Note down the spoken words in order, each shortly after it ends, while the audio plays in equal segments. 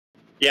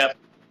Yep.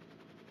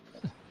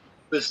 It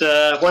was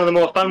one of the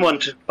more fun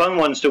ones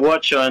to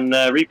watch on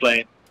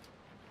replay.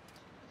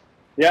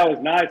 Yeah, it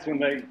was nice when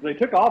they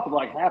took off in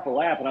like half a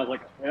lap, and I was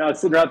like, I was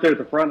sitting right there at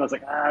the front. And I was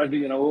like,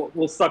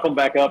 we'll suck them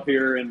back up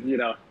here, and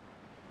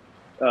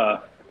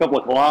a couple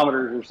of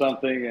kilometers or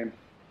something, and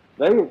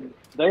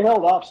they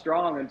held off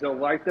strong until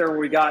right there where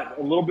we got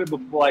a little bit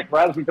before, like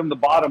right as we come to the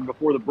bottom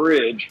before the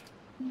bridge.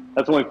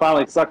 That's when we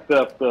finally sucked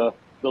up the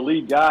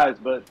lead guys,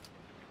 but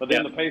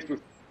then the pace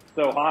was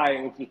so high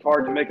it was just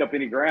hard to make up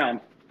any ground.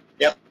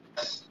 Yep.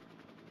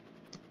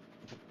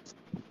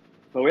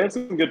 So we had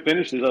some good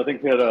finishes. I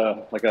think we had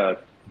a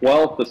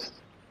 12th, a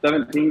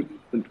 17th,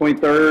 and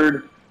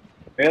 23rd.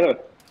 We had a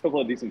couple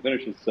of decent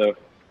finishes. So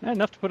yeah,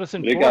 enough to put us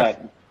in fourth.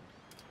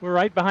 We're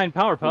right behind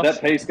Power Puffs. That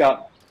pace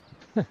got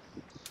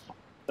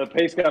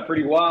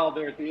pretty wild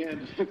there at the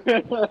end.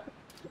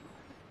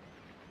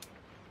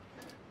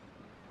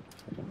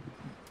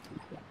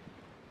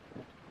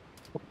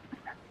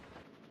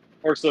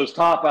 Of course, those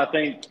top, I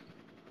think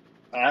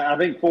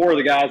 4 of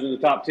the guys in the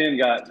top 10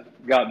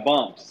 got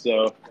bumped.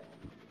 So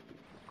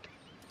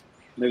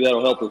maybe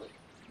that'll help us.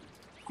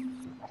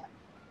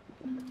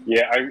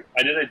 Yeah, I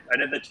did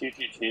the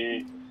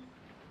TTT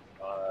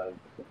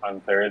on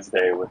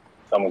Thursday with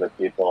some of the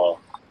people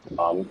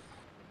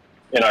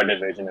in our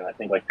division, and I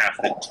think like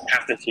half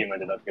the team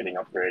ended up getting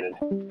upgraded.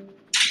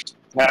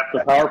 Half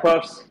the Power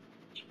Puffs?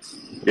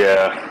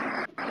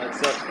 Yeah. That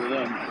sucks for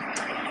them.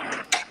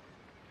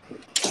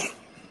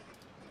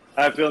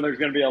 I have a feeling there's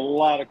going to be a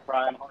lot of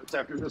crying hearts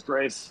after this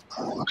race.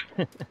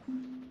 Because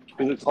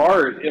it's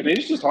hard. I mean,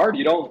 it's just hard.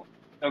 I know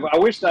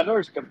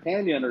there's a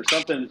companion or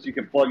something that you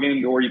can plug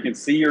in where you can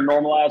see your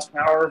normalized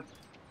power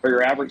or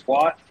your average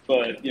watt,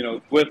 but,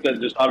 Zwift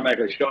doesn't just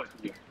automatically show it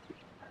to you.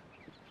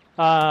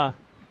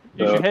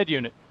 Use your head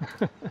unit.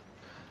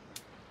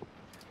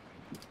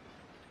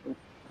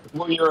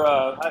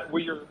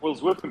 Will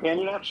Zwift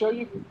companion app show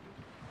you?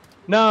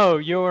 No,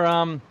 your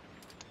a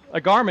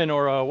Garmin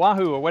or a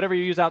Wahoo or whatever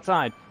you use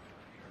outside.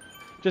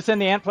 Just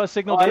send the Ant Plus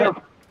signal to you.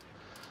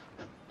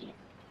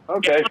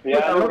 Okay.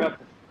 Yeah.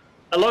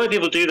 A lot of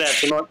people do that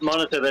to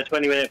monitor their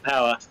 20-minute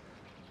power.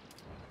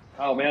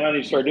 Oh man, I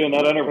need to start doing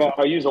that.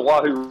 I use a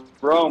Wahoo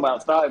Roam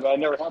outside, but I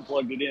never have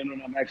plugged it in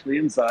when I'm actually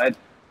inside.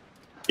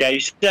 Yeah, you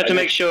have to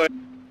make sure it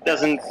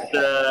doesn't.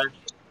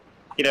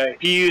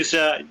 If you use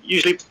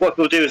usually what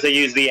people do is they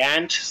use the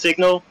Ant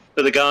signal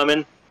for the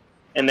Garmin,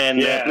 and then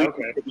the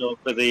Bluetooth signal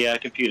for the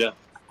computer.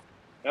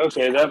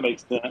 Okay, that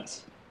makes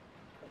sense.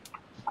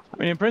 I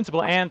mean, in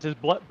principle, Ant is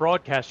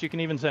broadcast. You can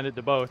even send it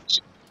to both.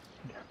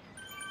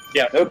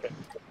 Yeah. Okay.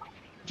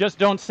 Just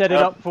don't set it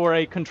up for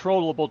a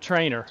controllable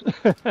trainer.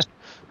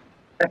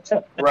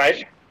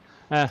 Right.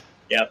 Yeah.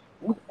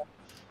 Well,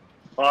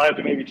 I have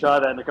to maybe try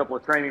that in a couple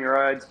of training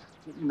rides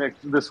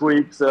this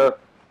week. So,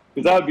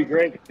 because that would be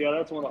great. Yeah,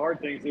 that's one of the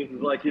hard things. Is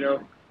like,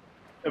 am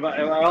I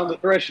on the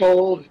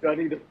threshold? Do I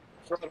need to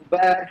throttle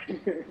back?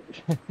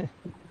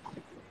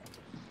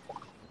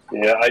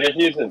 Yeah, I just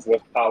use it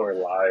with Power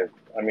Live.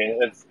 I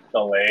mean, it's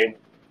delayed,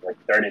 like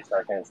 30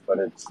 seconds, but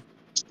it's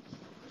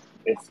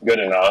good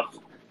enough.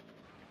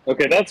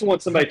 Okay, that's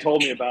what somebody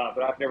told me about,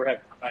 but I've never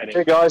had to try it.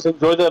 Hey guys,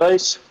 enjoy the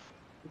race.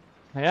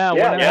 Yeah,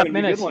 1.5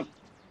 minutes. I'm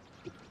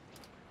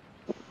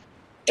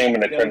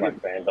going to turn my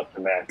fans up to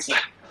max.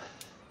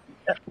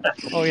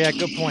 Oh yeah,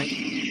 good point.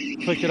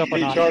 Click it up a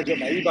notch. Charge up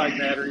my e-bike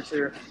batteries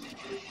here.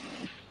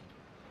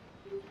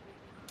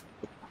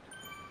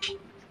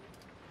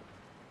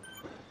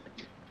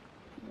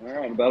 All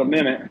right, about a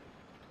minute.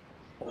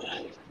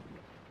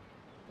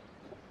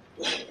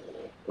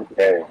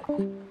 Okay.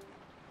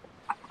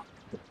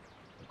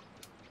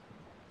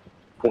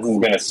 This is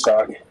going to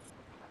suck.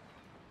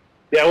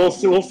 Yeah, we'll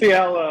see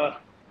how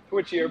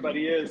twitchy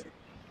everybody is.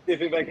 See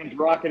if anybody can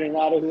rocket it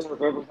out of here, or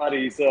if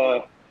everybody's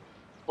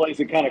plays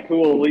it kind of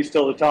cool, at least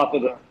till the top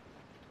of the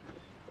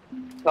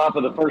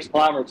first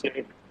climb or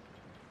two.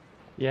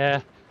 Yeah,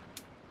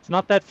 it's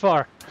not that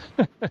far.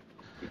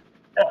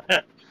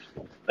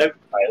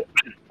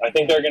 I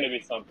think there are going to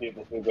be some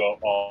people who go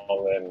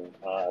all in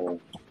on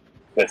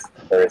this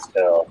first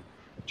hill.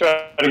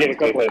 Try to get a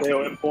couple of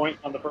KOM point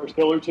on the first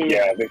hill or two.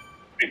 Yeah,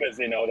 because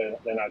they know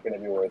they're not going to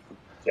be worth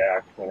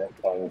jack when it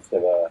comes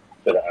to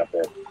the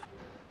effort.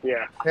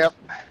 Yeah. Yep.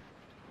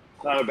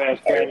 Not a bad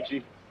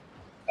strategy.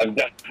 I've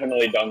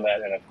definitely done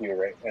that in a few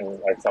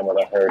some of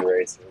the herd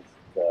races.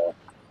 So.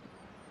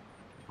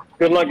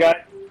 Good luck,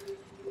 guys.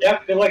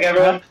 Yep. Good luck,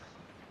 everyone.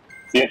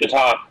 See you at the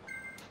top.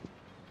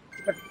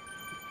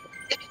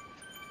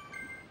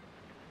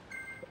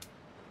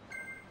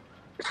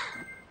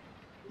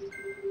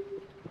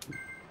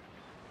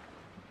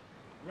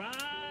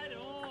 Right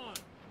on.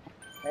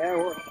 Yeah,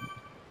 we're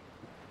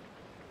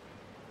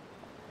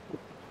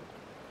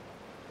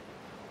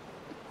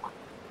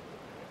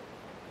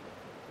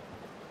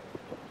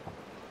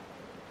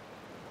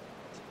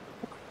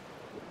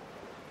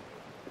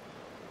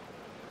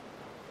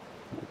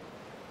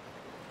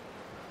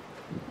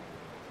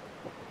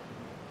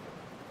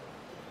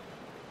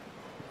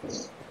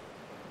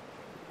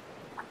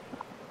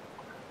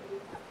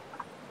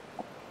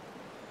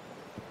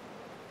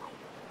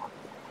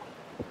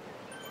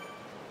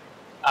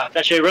That's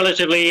actually a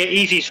relatively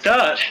easy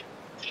start.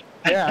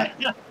 Yeah.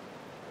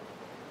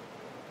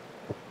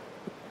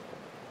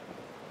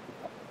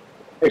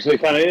 Actually,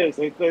 it kind of is.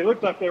 They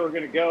looked like they were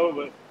going to go,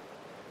 but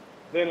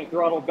then it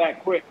throttled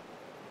back quick.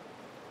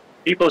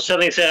 People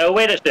suddenly say, "Oh,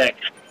 wait a sec."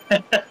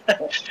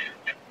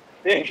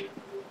 Yeah.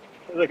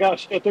 I was like, oh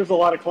shit, there's a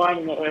lot of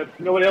climbing ahead.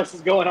 Nobody else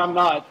is going, I'm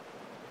not.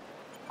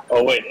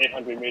 Oh wait,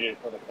 800 meters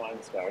before the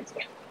climb starts.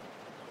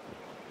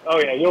 Oh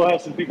yeah, you'll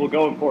have some people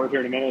going for it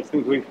here in a minute as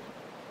soon as we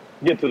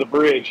get to the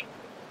bridge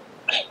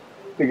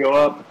to go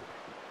up.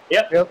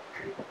 Yep.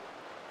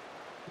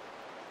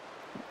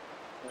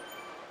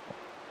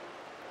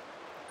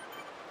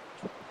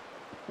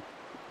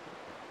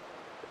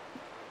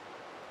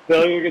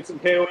 They'll either get some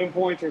KOM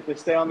points, or if they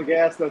stay on the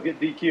gas, they'll get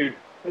DQ'd.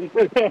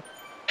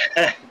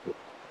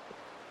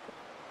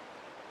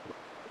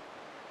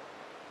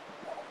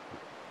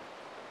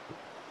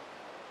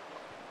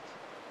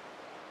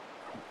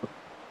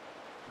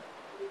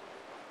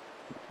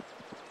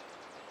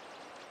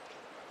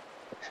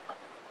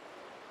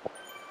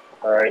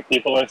 All right,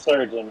 people are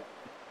surging.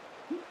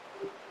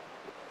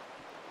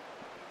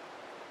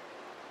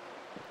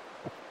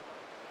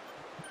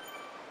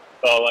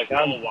 So like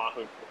I'm a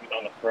Wahoo sitting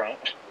on the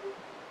front.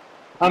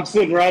 I'm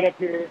sitting right up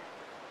here.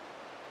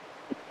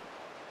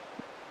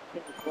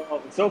 And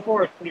so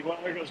far, it's pretty well.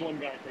 There goes one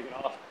guy taking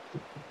off.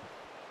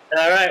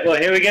 All right. Well,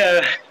 here we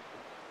go.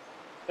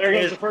 There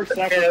goes the first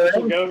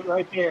sacrificial goat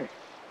right there.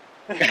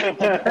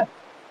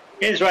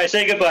 Here's where I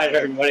say goodbye to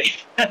everybody.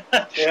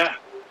 Yeah.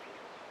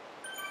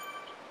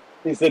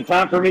 He said,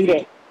 time for me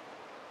to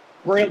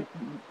sprint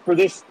for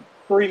this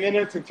 3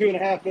 minutes or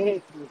 2.5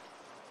 minutes.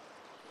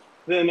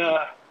 Then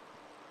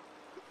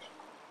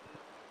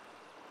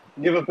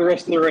give up the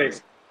rest of the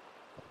race.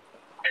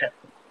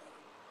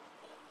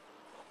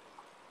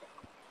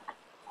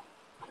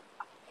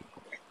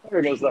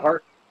 There goes the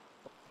heart.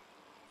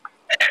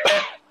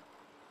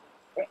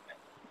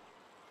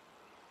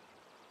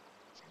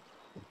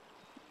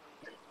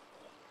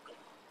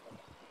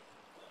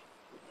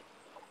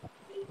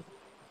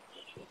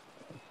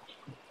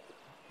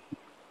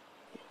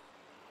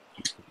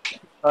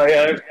 Oh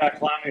yeah, there's a guy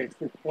climbing at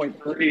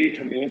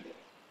 6.3 a minute.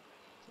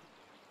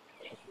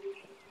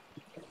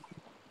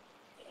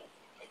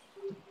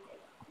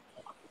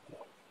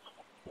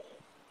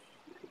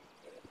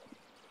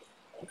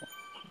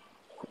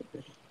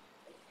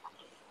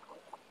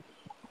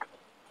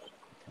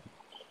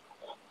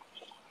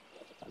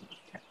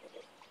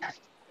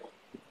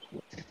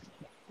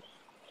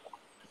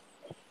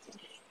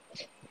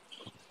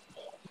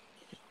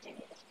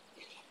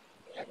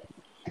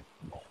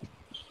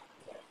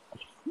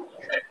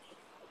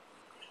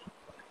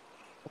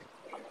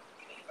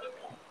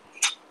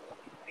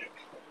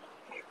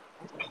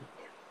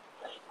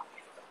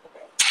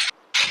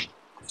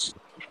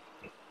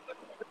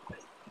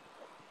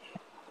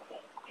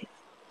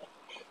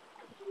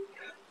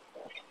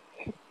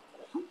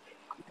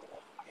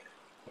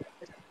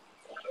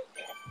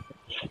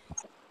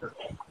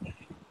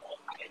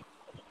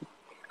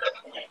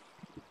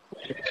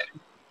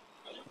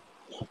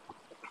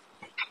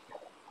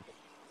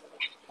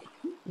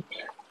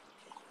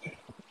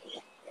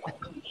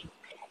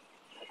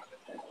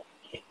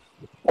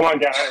 Come on,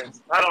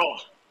 guys,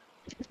 paddle.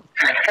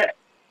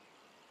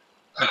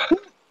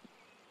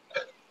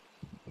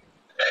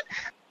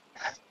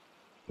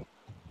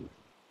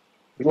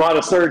 There's a lot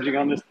of surging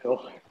on this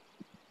hill.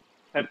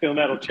 That feeling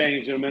that'll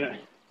change in a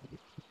minute.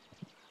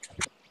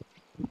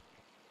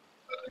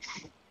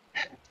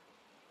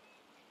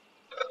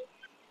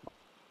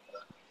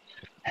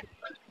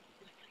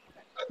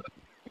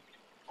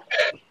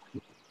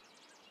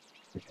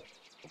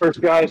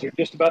 First guys are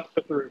just about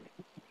to go through.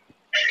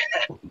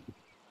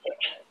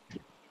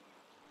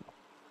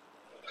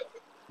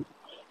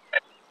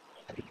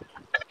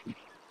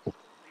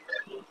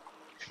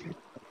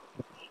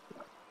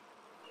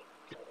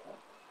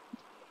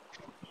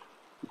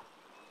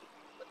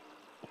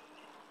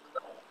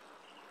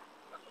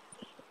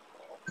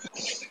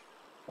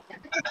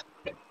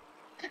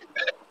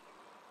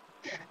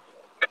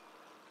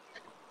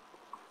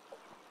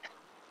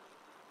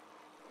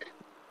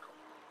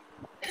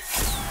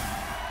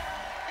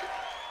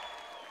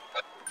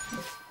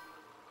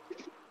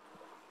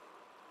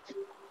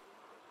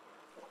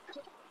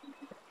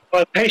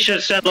 Well,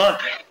 patience and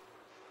luck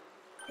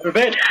for a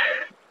bit.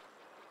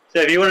 So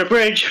if you want a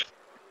bridge,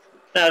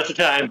 now's the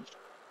time.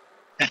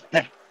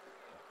 I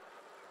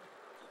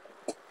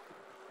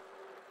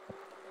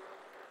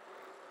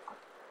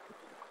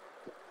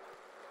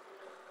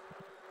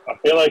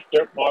feel like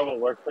Dirt Bar will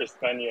work for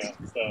Spenia,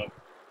 so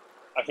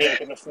I feel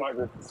like it's a smart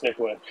group to stick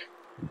with.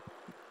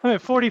 I'm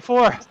at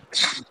 44.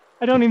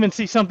 I don't even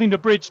see something to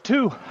bridge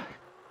to.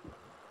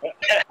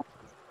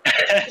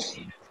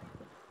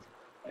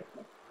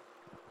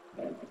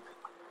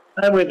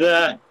 I'm with,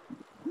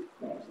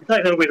 it's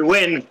like I'm with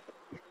Win.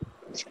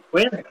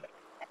 Win?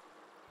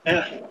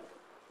 Yeah.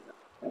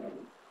 All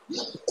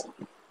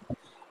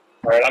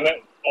right, I'm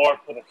at 4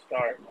 for the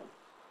start.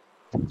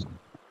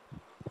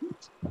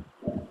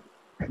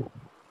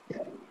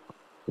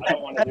 I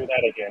don't want never do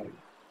that again.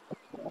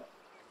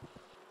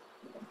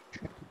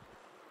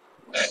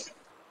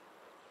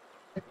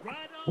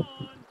 Right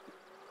on.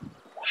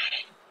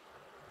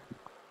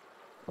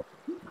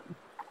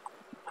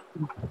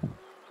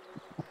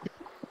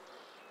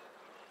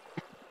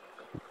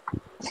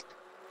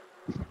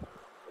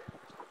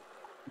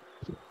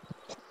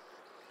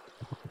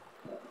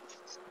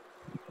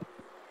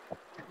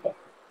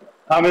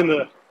 I'm in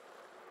the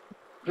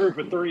group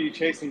of 3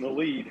 chasing the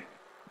lead,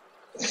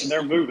 and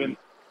they're moving.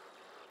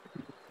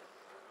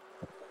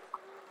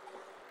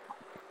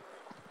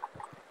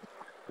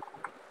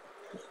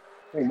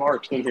 I think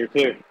Mark's in here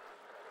too.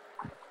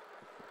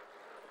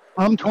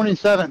 I'm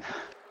 27.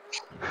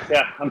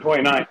 Yeah, I'm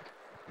 29.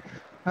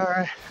 All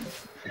right.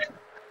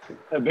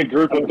 A big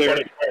group up there.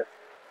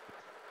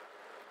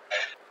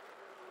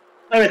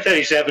 I'm at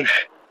 37.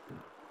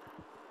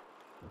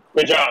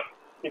 Good job.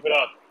 Keep it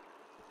up.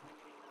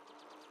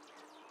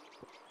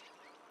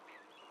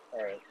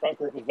 All right, front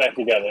group is back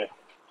together.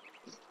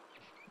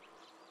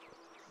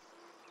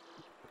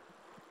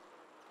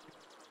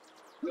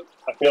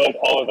 I feel like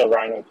all of the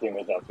Rhino team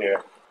is up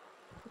here.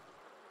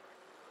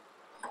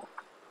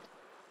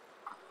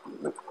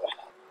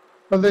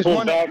 Well, there's Pull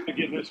one. back to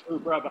get this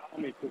group right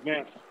behind me because,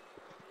 man,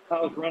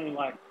 I was running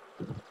like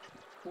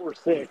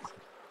 4-6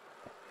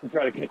 to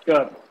try to catch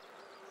up.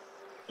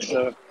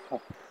 So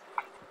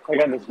I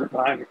got this group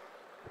behind me.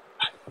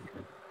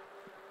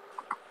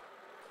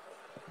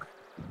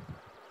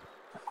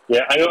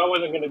 Yeah, I knew I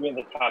wasn't going to be in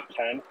the top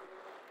 10,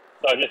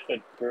 so I just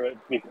said screw it,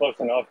 be close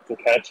enough to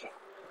catch.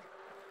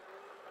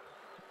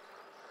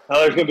 Now,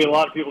 there's going to be a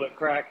lot of people that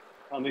crack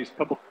on these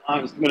couple of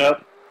times coming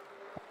up.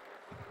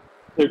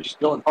 They're just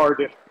going hard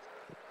to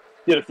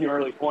get a few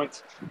early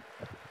points.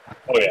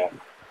 Oh, yeah.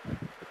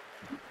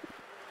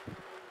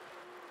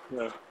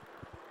 Yeah.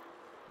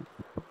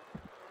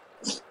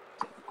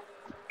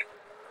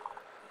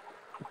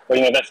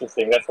 But, that's the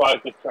thing. That's why I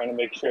was just trying to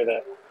make sure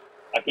that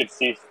I could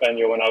see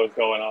Spenio when I was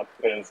going up,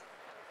 because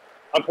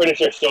I'm pretty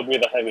sure she'll be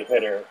the heavy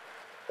hitter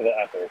for the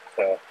effort,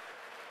 so.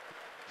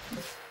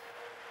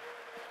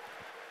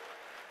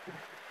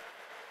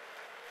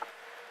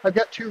 I've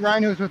got 2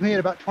 rhinos with me at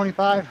about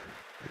 25.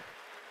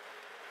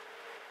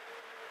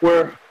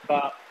 We're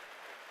about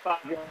 5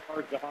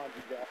 yards behind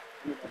you guys.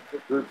 The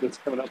group that's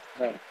coming up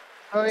to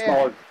Oh, yeah.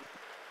 smaller.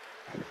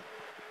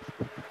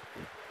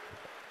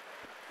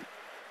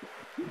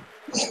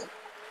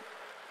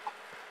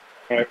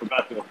 All right, we're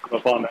about to come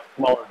up on that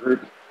smaller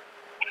group.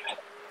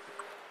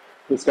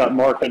 It's got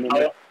Mark in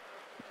there.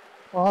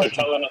 Awesome. They're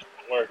telling us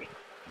to work.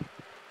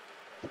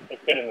 They're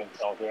kidding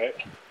themselves, right?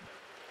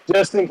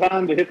 Just in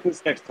time to hit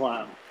this next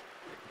climb.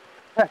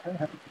 All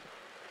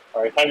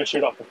right, time to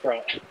shoot off the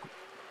front.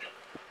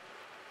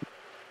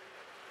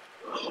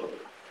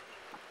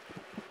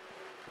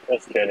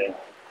 Just kidding.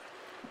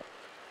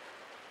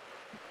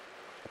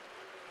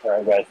 All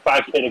right, guys,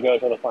 5K to go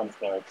till the fun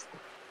starts.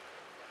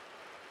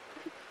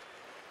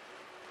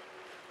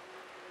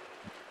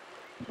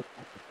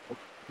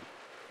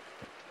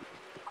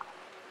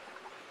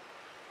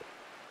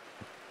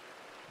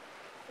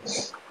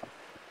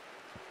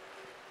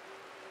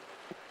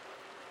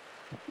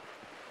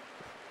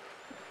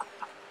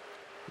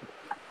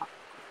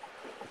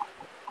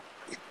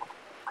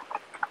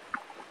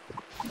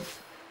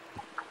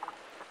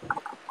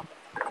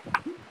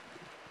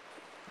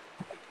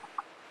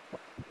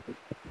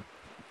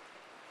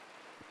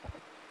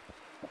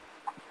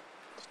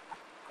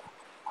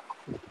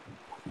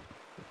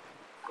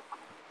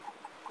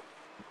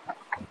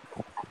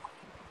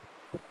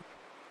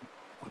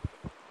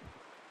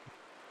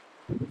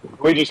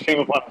 We just came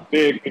up on a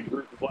big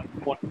group of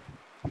like 20.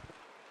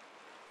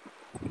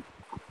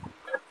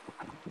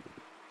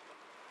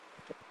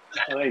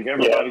 I think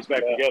everybody's back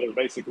together,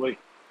 basically,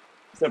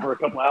 except for a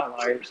couple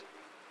outliers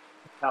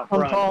out I'm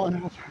front. tall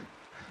enough.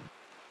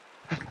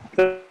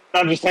 So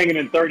I'm just hanging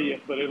in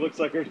 30th, but it looks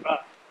like there's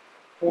about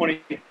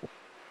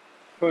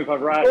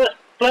 25 riders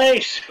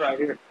Place. right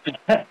here.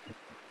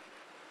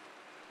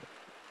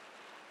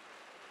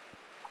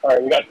 All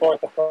right, we got 4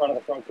 at the front of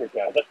the front group,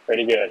 guys. That's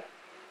pretty good.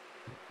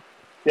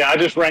 Yeah, I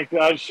just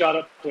shot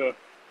up to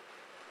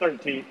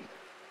 13th.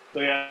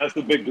 So yeah, that's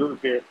the big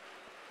group here.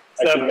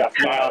 7 got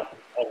now.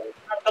 5.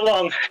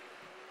 Along.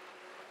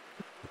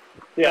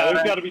 Yeah,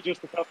 there's got to be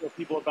just a couple of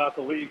people about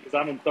the lead because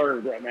I'm in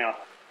 3rd right now.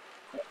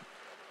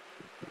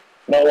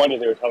 No wonder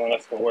they were telling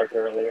us to work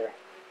earlier.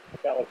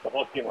 Got like the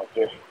whole team up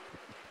here.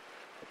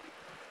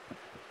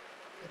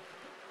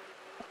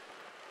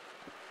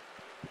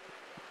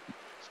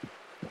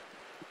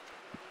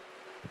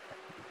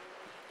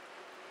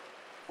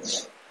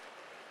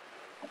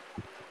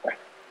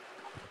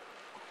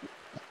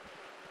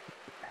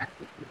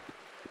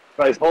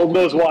 Guys, hold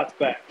those watts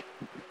back.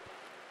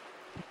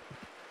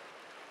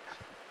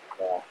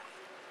 Yeah.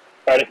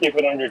 Try to keep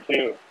it under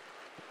 2.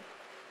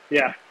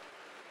 Yeah.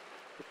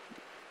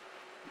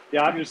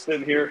 Yeah, I'm just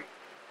sitting here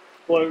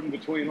floating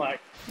between like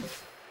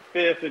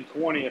 5th and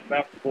 20th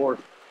back and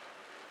forth.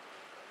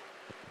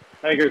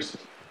 I think there's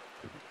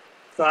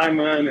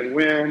Simon and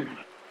Wynn.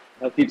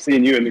 I keep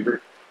seeing you in the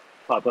group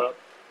pop up.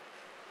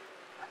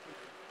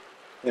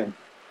 Yeah.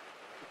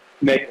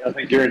 Nate, I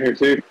think you're in here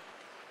too.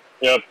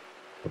 Yep.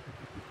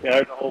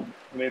 Yeah,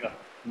 there's a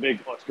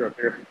big cluster up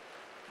here.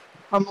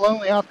 I'm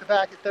lonely off the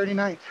back at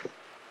 39th.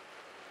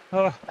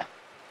 Oh,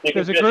 You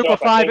there's a can group fish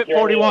of up, I 5 think at you're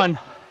on the- 41.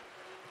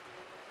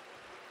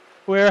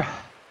 We're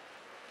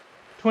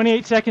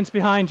 28 seconds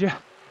behind you.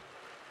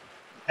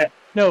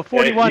 No,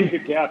 41. You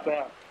could gap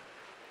that.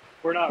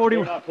 We're not 40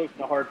 we're not pushing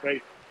a hard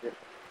pace.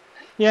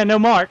 Yeah, no,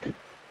 Mark.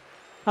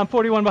 I'm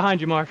 41 behind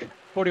you, Mark.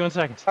 41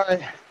 seconds. All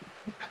right.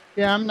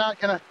 Yeah,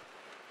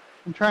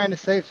 I'm trying to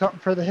save something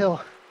for the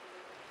hill.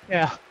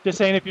 Yeah, just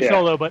saying if you're Yeah.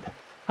 solo, but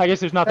I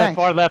guess there's not that Thanks.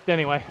 far left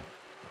anyway.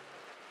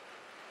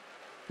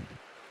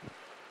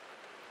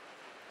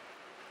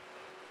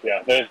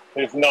 Yeah,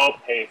 there's no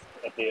pace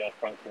at the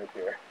front group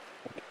here.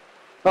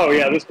 Oh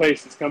yeah, this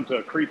pace has come to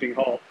a creeping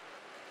halt.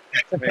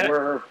 I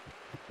mean,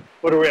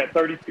 what are we at,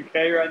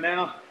 32K right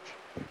now?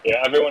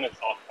 Yeah, everyone is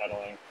soft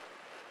pedaling.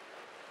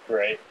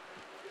 Great.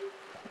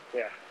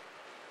 Yeah.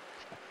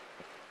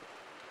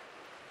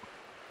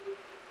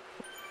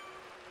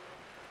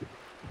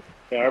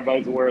 Yeah,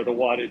 everybody's aware of the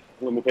wattage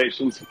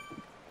limitations.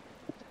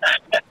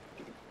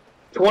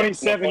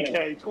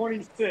 27K,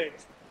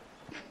 26,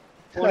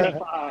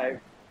 25.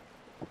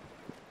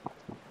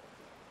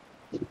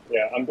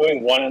 Yeah, I'm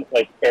doing one,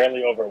 like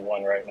barely over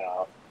 1 right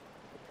now.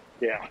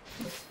 Yeah.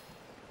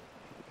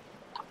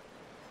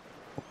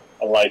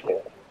 I like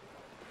it.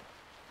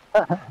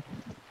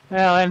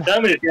 Well, and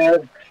Somebody's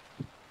good.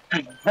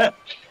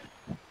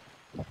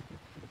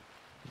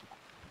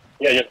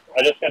 Yeah,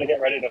 I just gotta get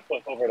ready to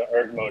flip over to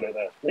erg mode at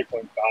a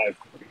 3.5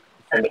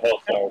 when the hill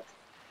starts.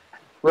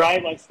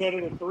 Right, like instead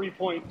of the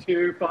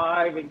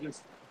 3.25 and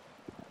just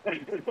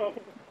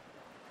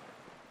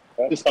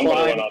Just Somebody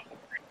climb. went up.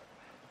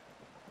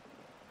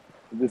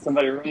 Did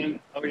somebody run?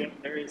 Oh yeah,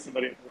 there is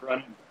somebody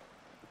running.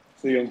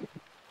 See him.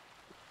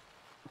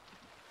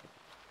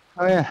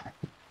 Oh yeah.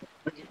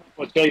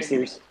 What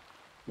chasers?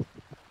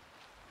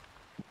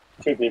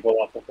 2 people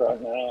off the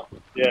front now.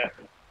 Yeah.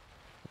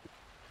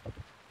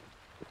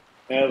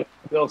 Yeah,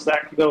 they'll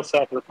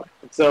sacrifice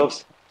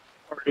themselves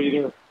or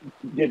either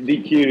get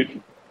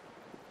DQ'd.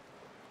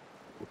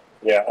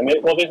 Yeah, I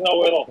mean, well, there's no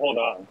way to hold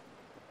on.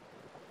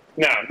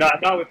 No,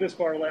 not with this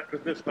far left,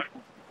 with this much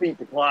feet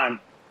to climb.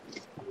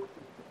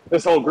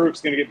 This whole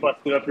group's going to get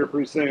busted up here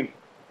pretty soon.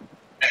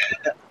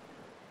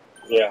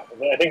 Yeah,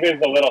 I think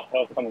there's a little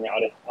hill coming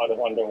out of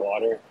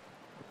underwater.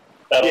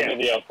 That'll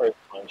be the first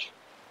punch.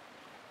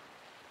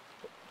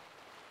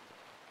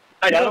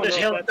 I know don't this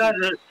know hill if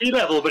started at sea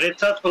level, but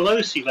it's up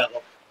below sea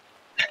level.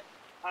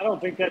 I don't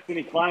think that's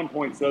any climb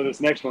points, though,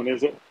 this next one,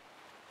 is it?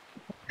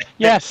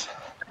 yes,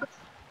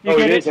 you Oh,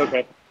 get it is?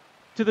 Okay.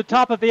 to the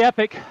top of the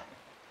epic,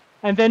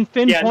 and then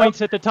fin Yeah, no-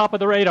 points at the top of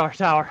the radar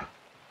tower.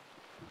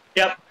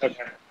 Yep. Okay.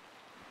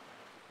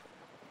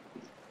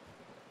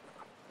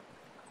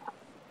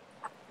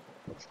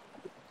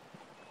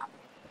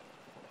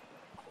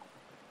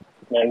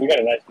 Man, we got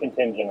a nice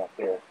contingent up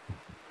here.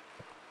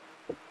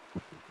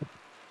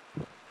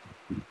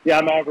 Yeah,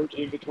 I'm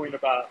averaging between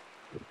about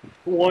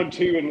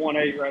 1.2 and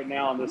 1.8 right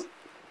now on this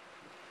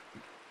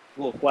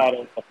little flat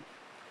hill.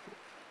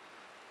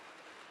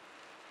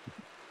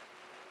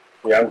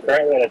 Yeah, I'm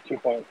currently at a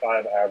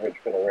 2.5 average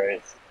for the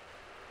race.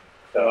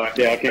 So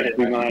Yeah, I can't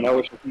do mine. I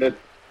wish I could.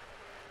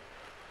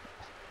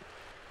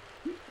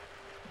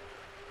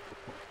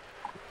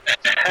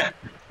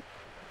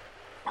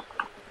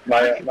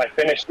 my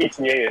finished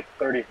ETA is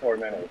 34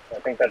 minutes. I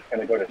think that's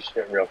gonna go to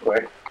shit real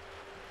quick.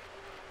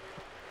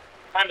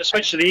 Time to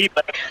switch to the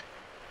e-bike.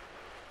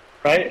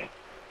 Right?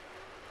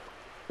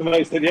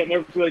 Somebody said, yeah,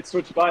 never too late to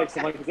switch bikes.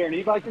 I'm like, is there an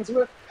e-bike in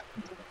Swift?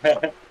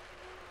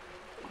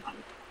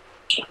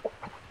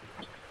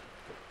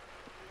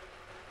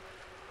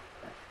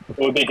 It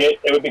would be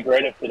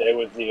great if today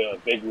was the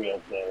big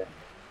wheels day.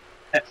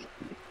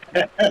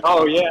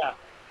 Oh, yeah.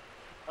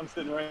 I'm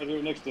sitting right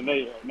here next to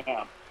Nate right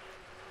now.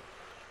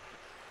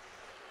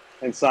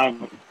 And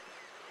Simon.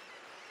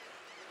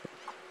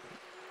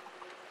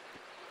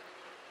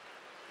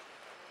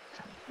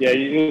 Yeah,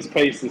 this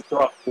pace is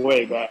dropped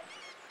way back.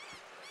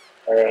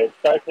 All right,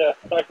 start to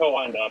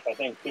wind up. I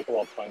think people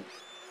will punch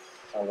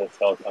on this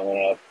hill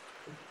coming up.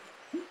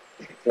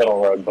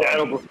 Little road bump.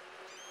 Yeah,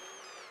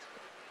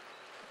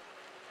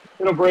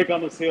 it'll break on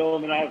this hill,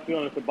 and then I have a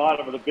feeling at the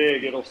bottom of the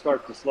big, it'll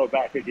start to slow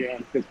back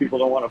again because people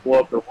don't want to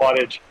blow up their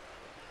wattage.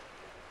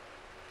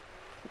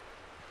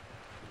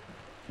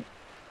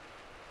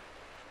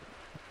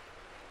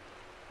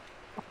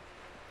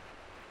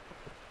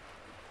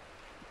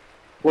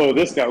 Whoa,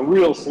 this got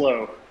real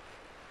slow.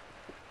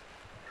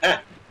 Yeah,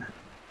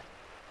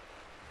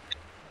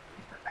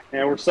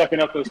 we're sucking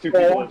up those 2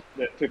 people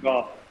that took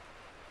off.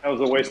 That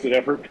was a wasted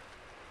effort.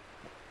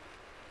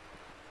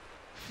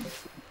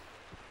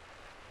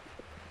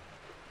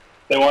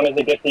 They wanted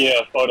to get the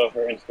photo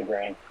for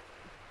Instagram.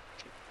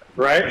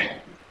 Right?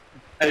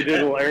 They did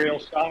a little aerial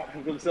shot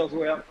of themselves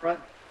way out front.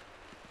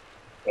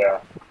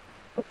 Yeah.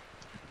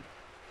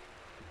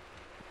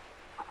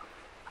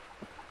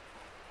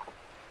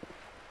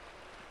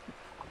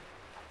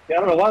 Yeah, I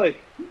don't know why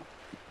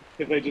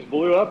if they just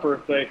blew up or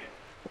if they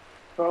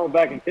throttled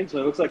back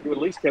intentionally. It looks like we at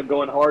least kept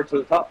going hard to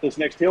the top of this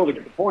next hill to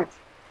get the points.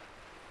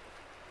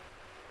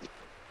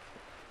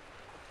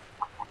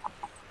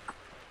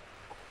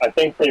 I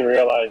think they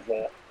realized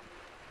that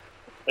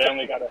they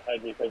only got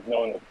ahead because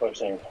no one was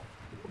pushing.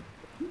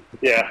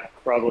 Yeah,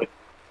 probably.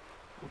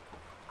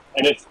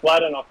 And it's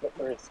flat enough the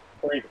first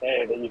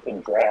 3K that you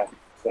can draft,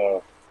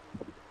 so.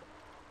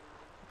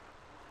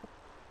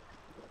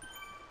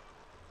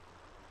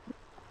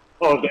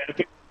 Oh,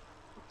 damn.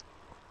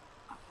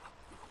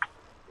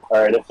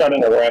 All right, it's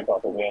starting to ramp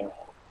up again.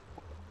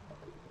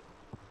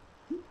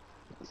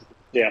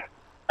 Yeah.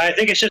 I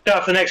think it's just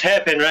off the next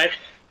hairpin, right?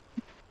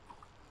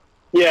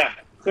 Yeah.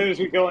 As soon as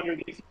we go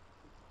underneath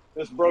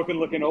this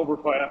broken-looking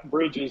overpass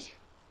bridges,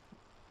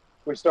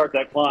 we start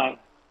that climb.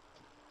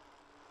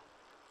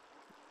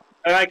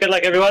 All right, good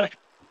luck, everyone.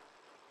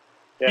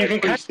 Yeah, You can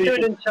kind of do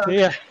it in chunks.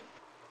 Yeah.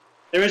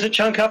 There is a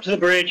chunk up to the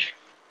bridge.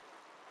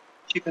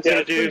 You can sort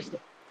of do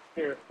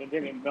here, and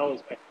then it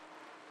mellows back.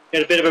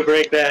 get a bit of a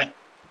break there.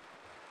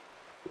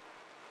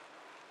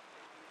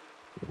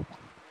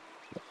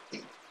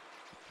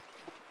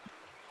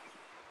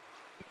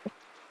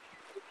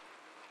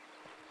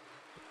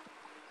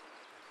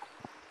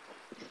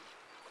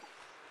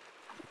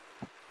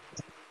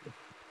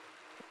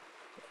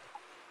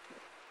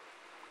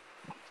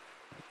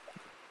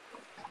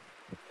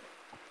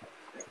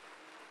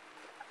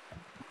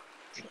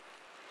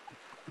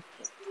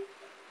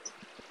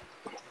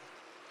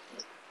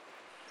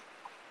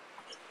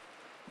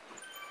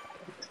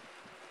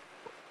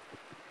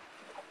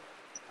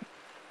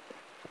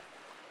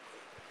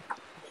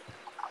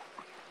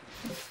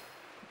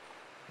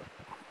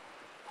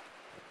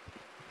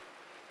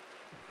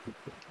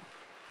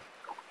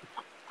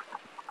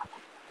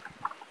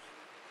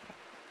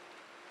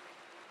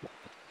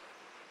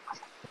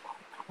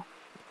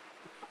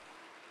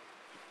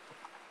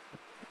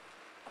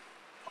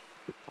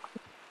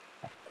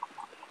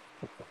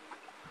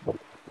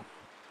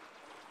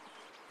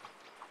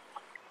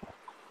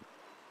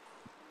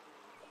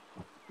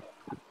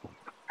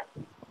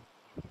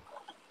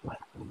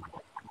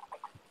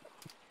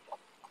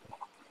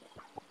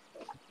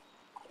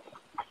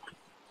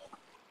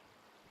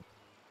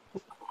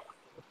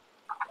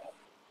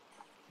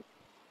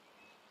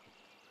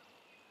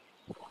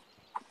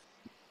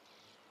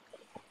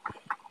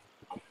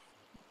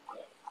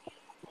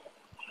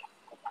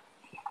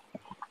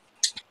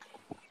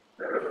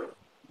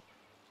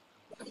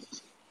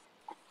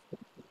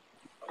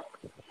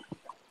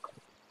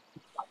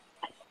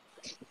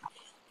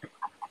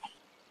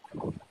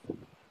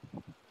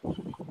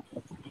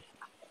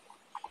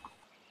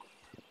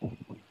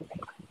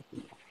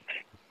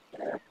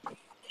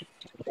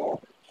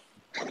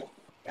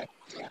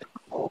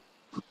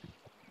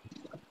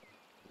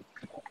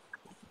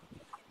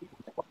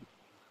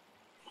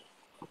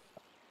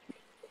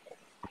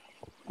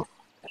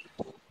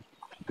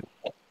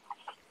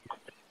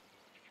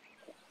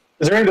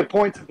 Is there any good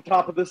points at the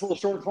top of this little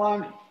short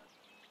climb?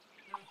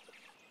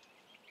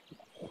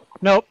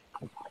 Nope.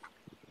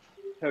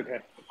 Okay.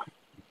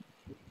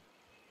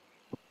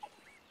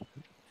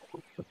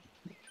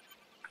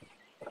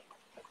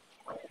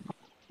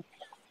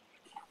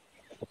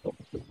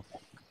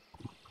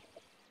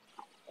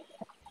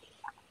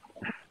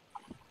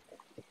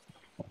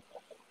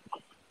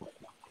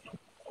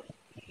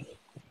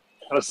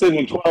 I was sitting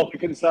in 12th. I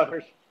couldn't stop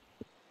her.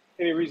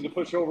 Any reason to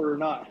push over or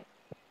not?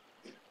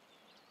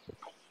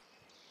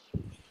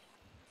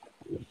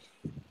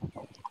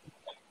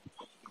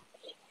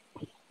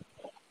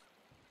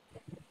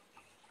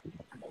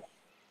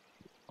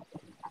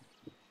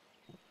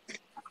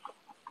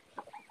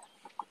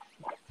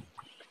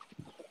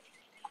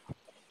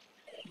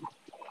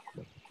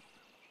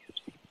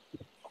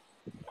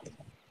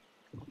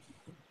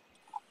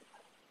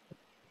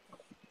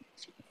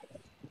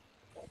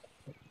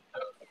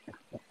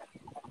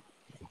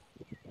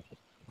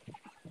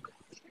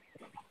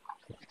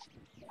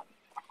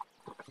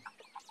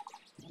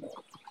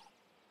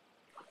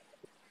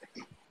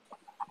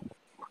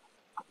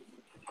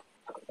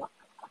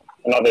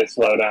 Another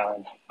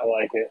slowdown. I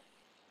like it.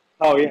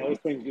 Oh, yeah, this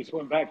thing just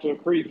went back to a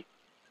creep.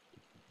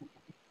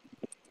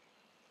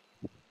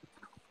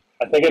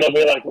 I think it'll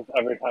be like this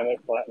every time it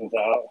flattens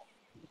out.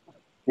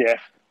 Yeah.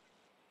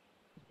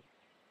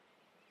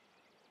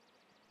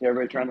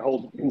 Everybody trying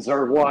to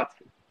conserve watts.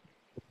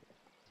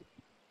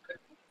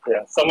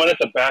 Yeah, someone at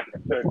the back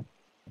could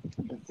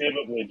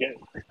conceivably get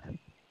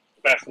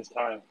fastest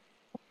time.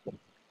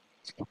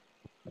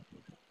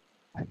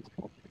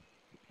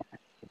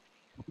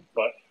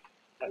 But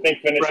I think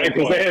finishing Right,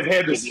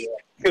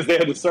 because they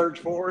had to surge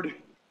forward.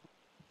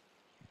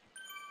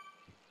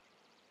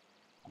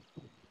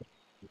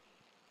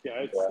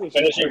 Yeah, it's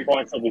finishing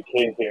points will be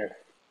key here.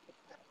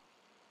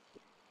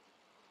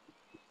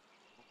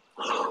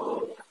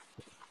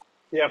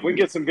 Yeah, if we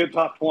get some good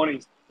top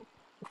 20s,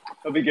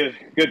 that'll be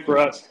good for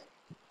us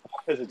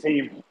as a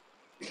team.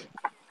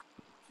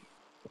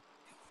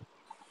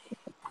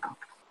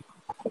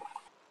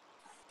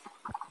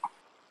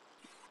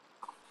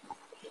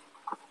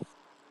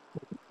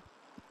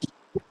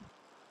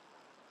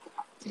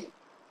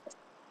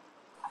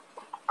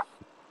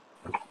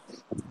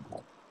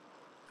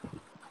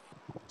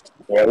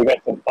 Yeah, we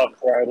got some Puff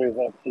Riders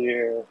up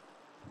here.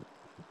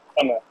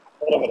 A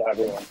little bit of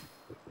everyone.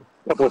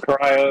 A couple of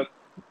cryo.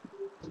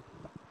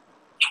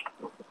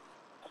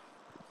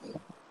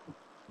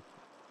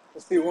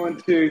 Let's see,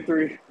 1, 2,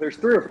 3. There's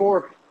 3 or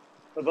 4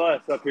 of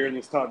us up here in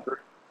this top group.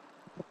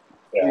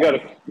 Yeah. We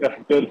got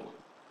a good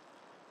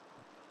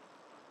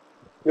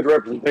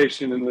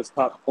representation in this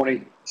top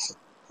 20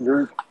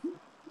 group.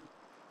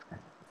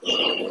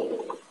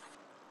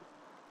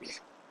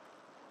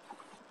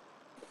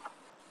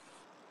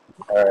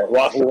 All right,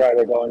 Wahoo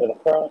Rider going to the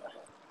front.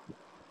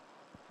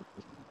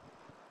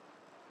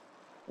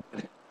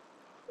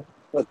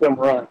 Let them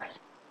run.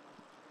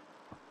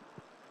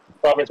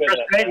 Probably It's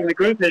frustrating. The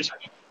group is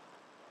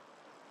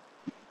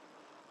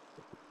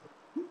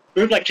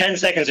like 10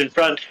 seconds in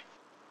front.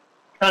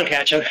 Can't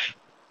catch him.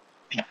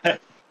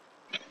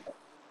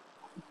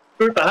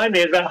 Group behind me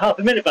is about half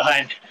a minute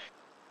behind.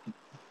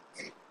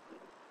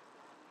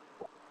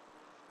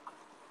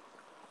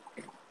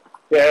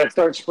 Yeah, it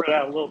starts to spread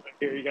out a little bit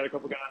here. You got a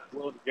couple guys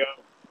willing to go.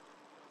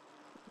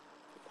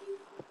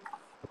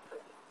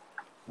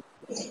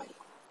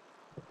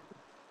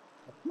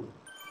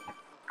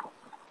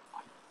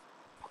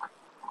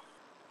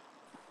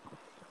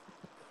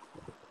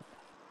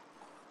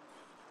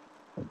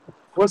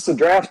 What's the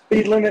draft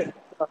speed limit?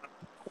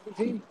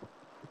 17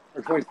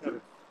 or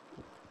 27?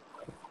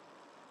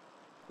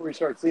 Before we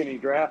start seeing any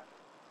draft.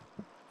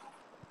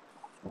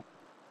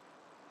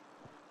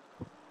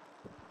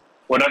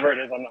 Whatever it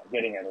is, I'm not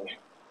getting any.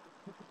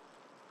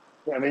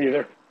 Yeah, me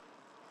either.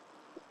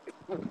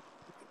 Oh,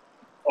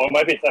 it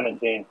might be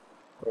 17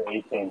 or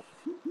 18.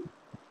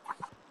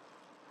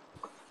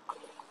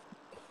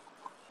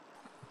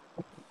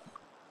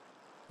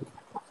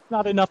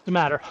 Not enough to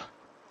matter.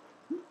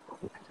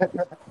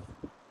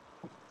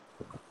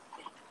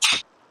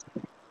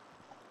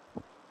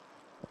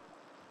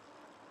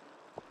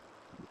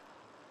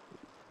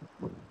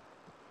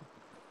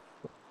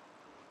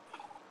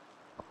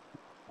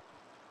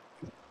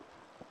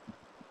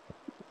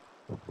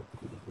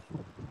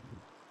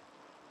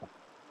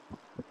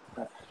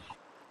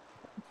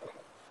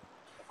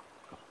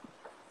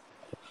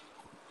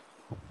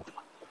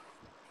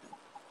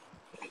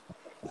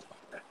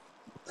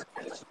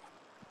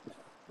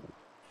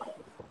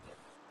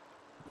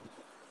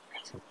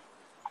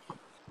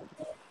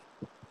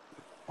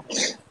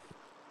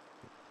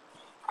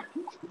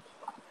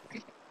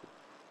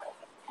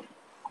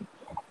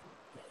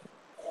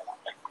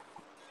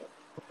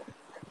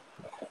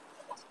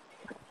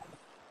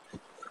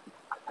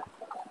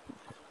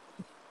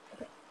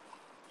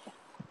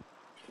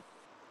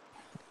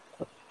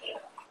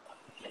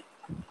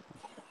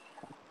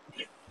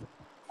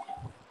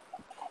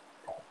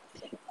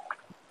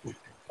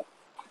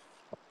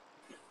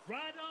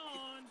 Right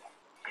on.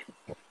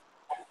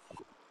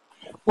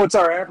 What's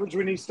our average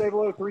we need to stay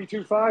below?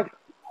 325?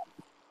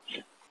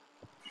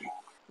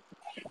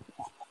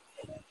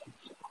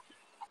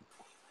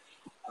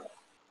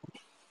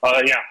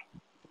 Yeah.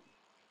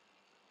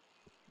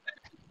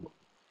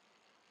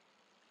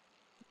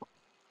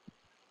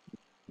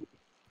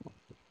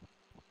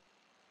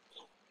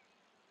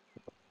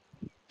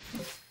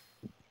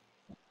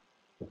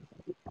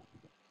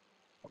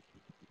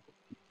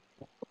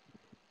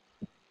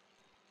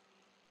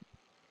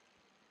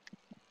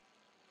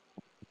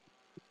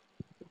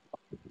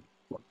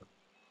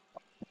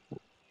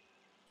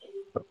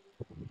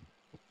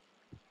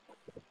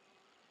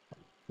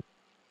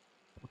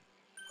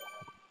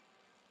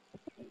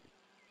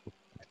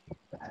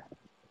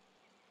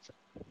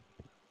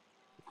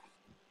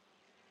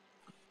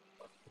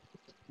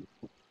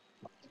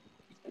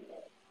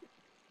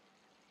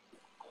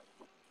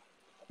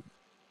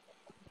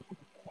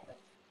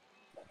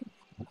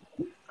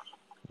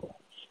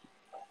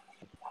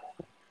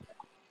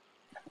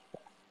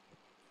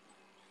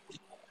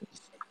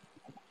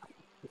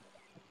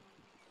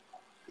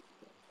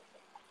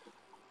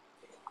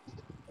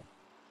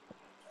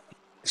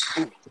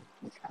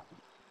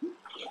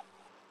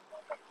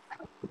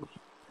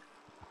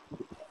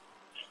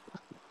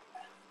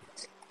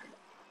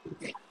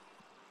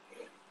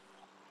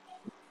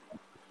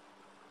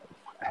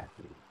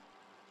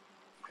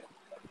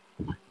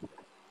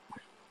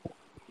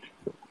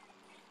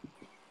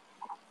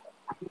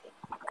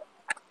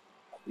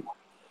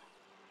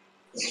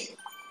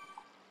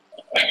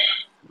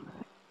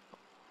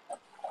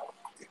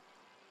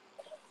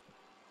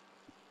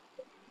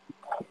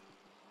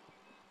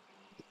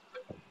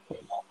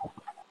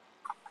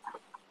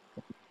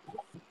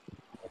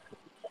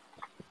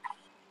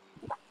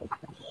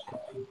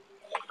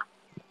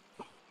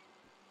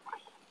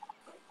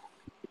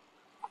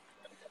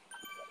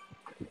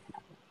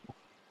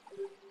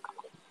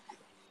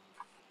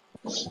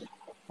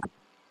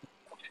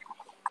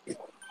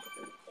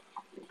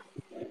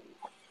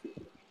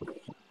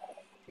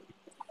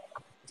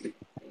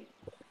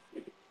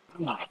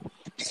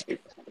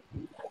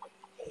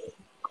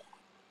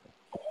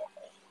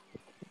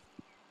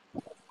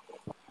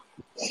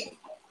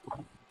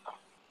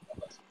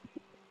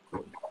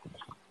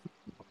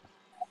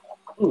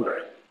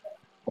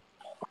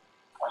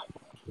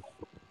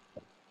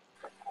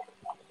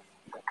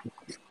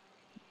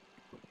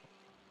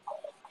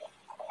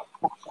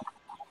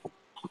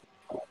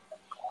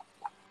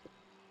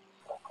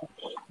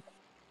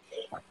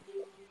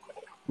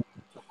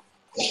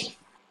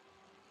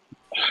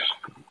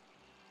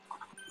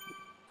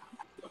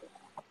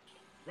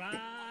 Right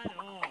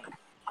on.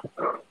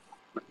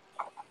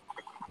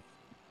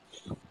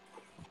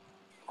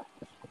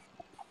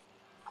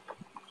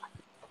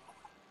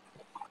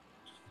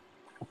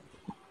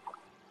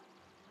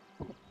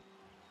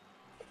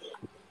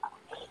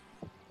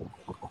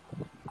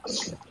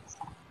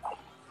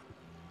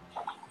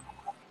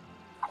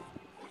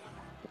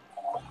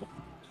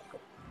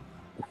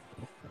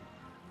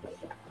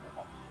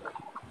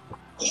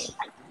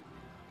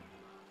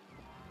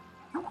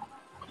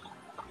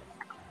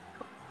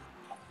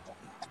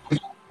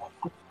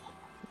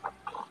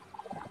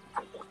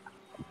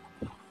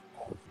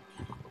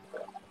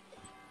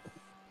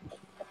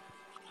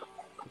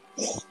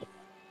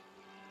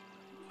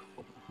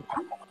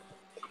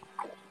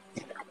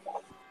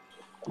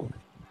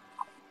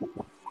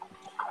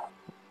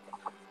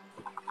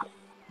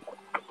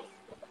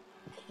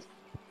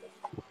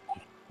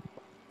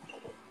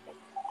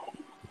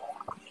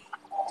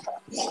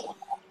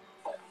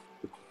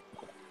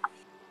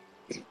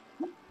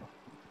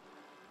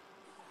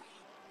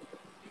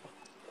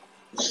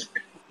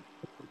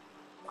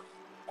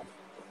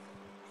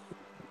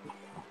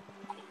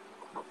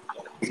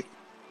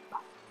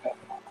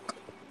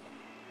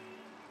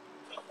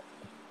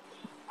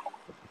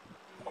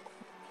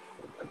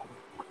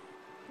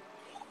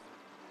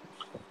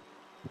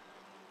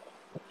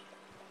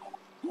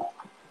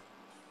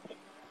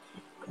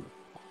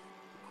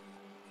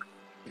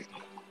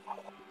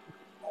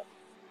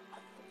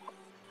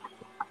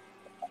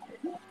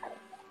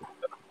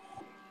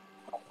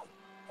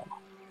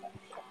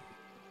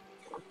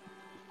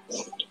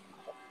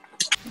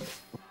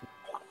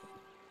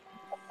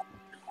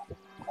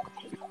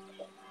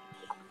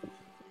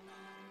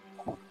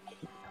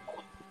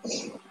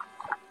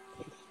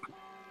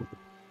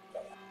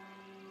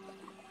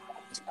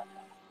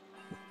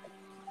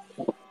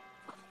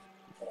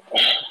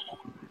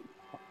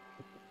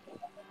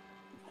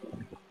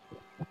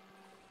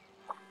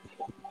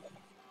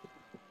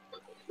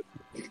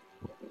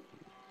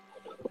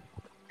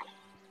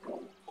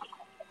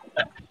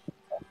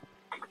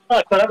 Oh,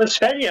 I thought that was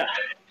failure.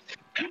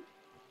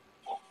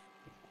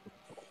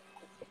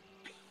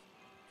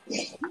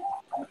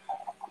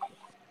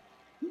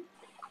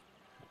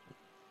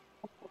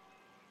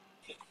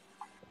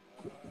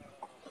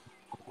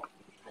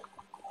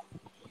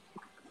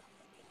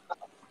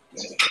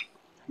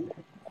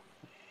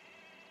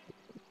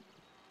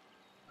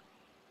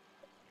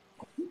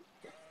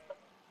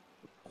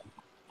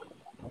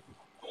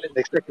 Didn't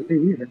expect to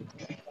see either.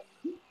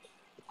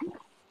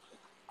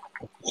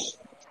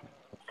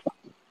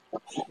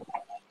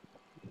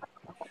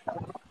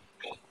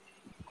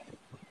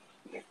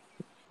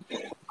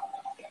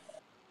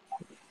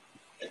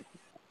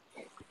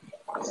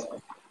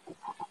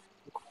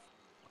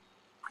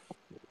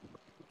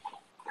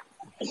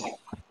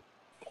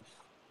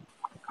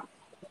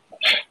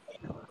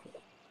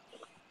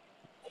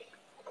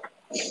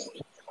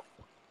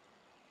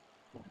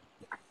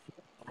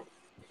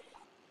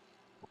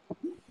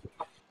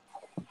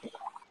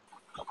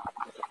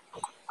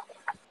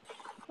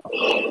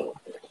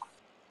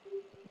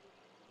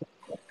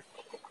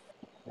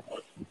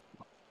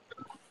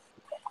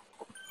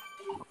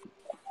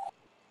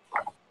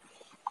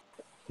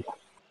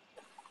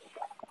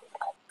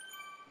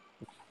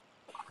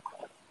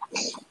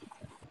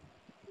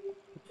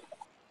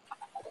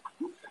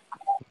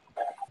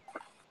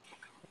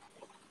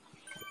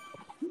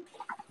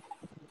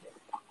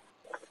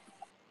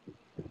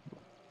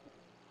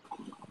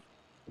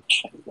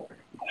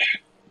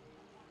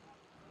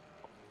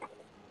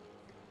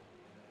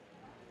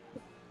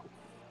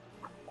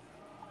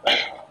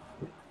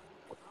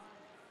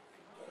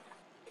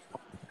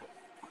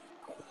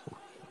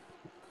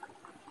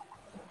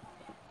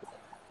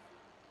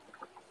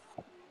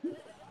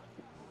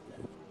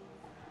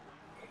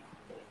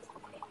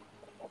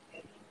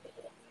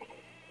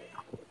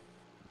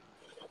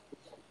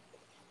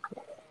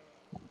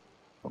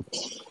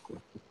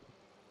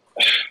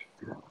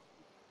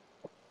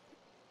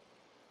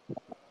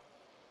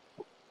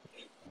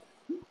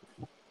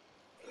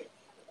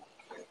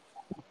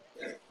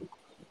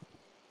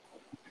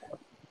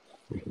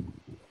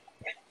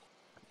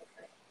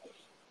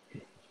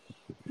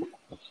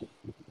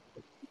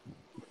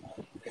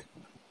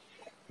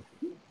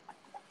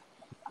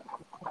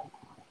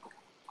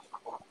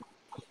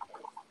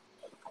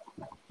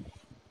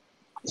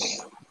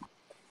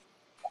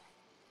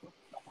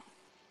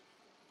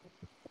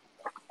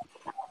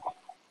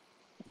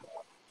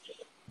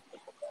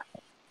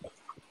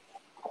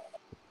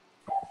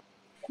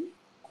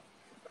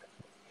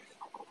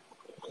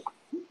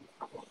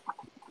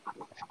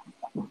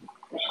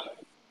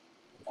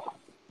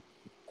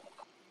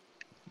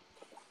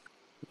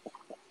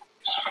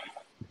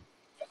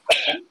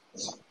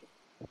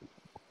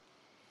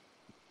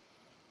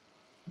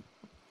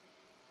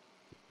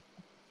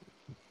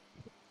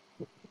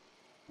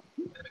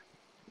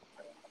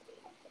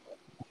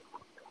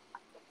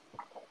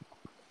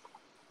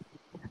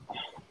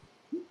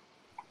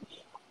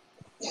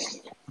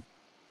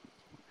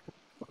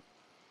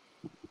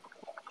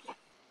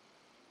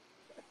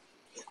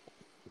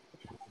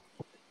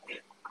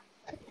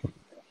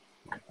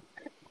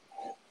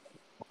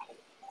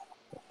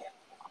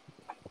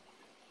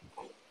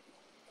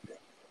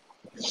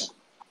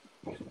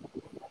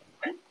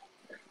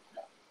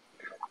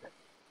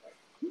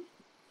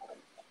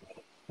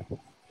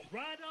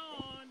 Right on.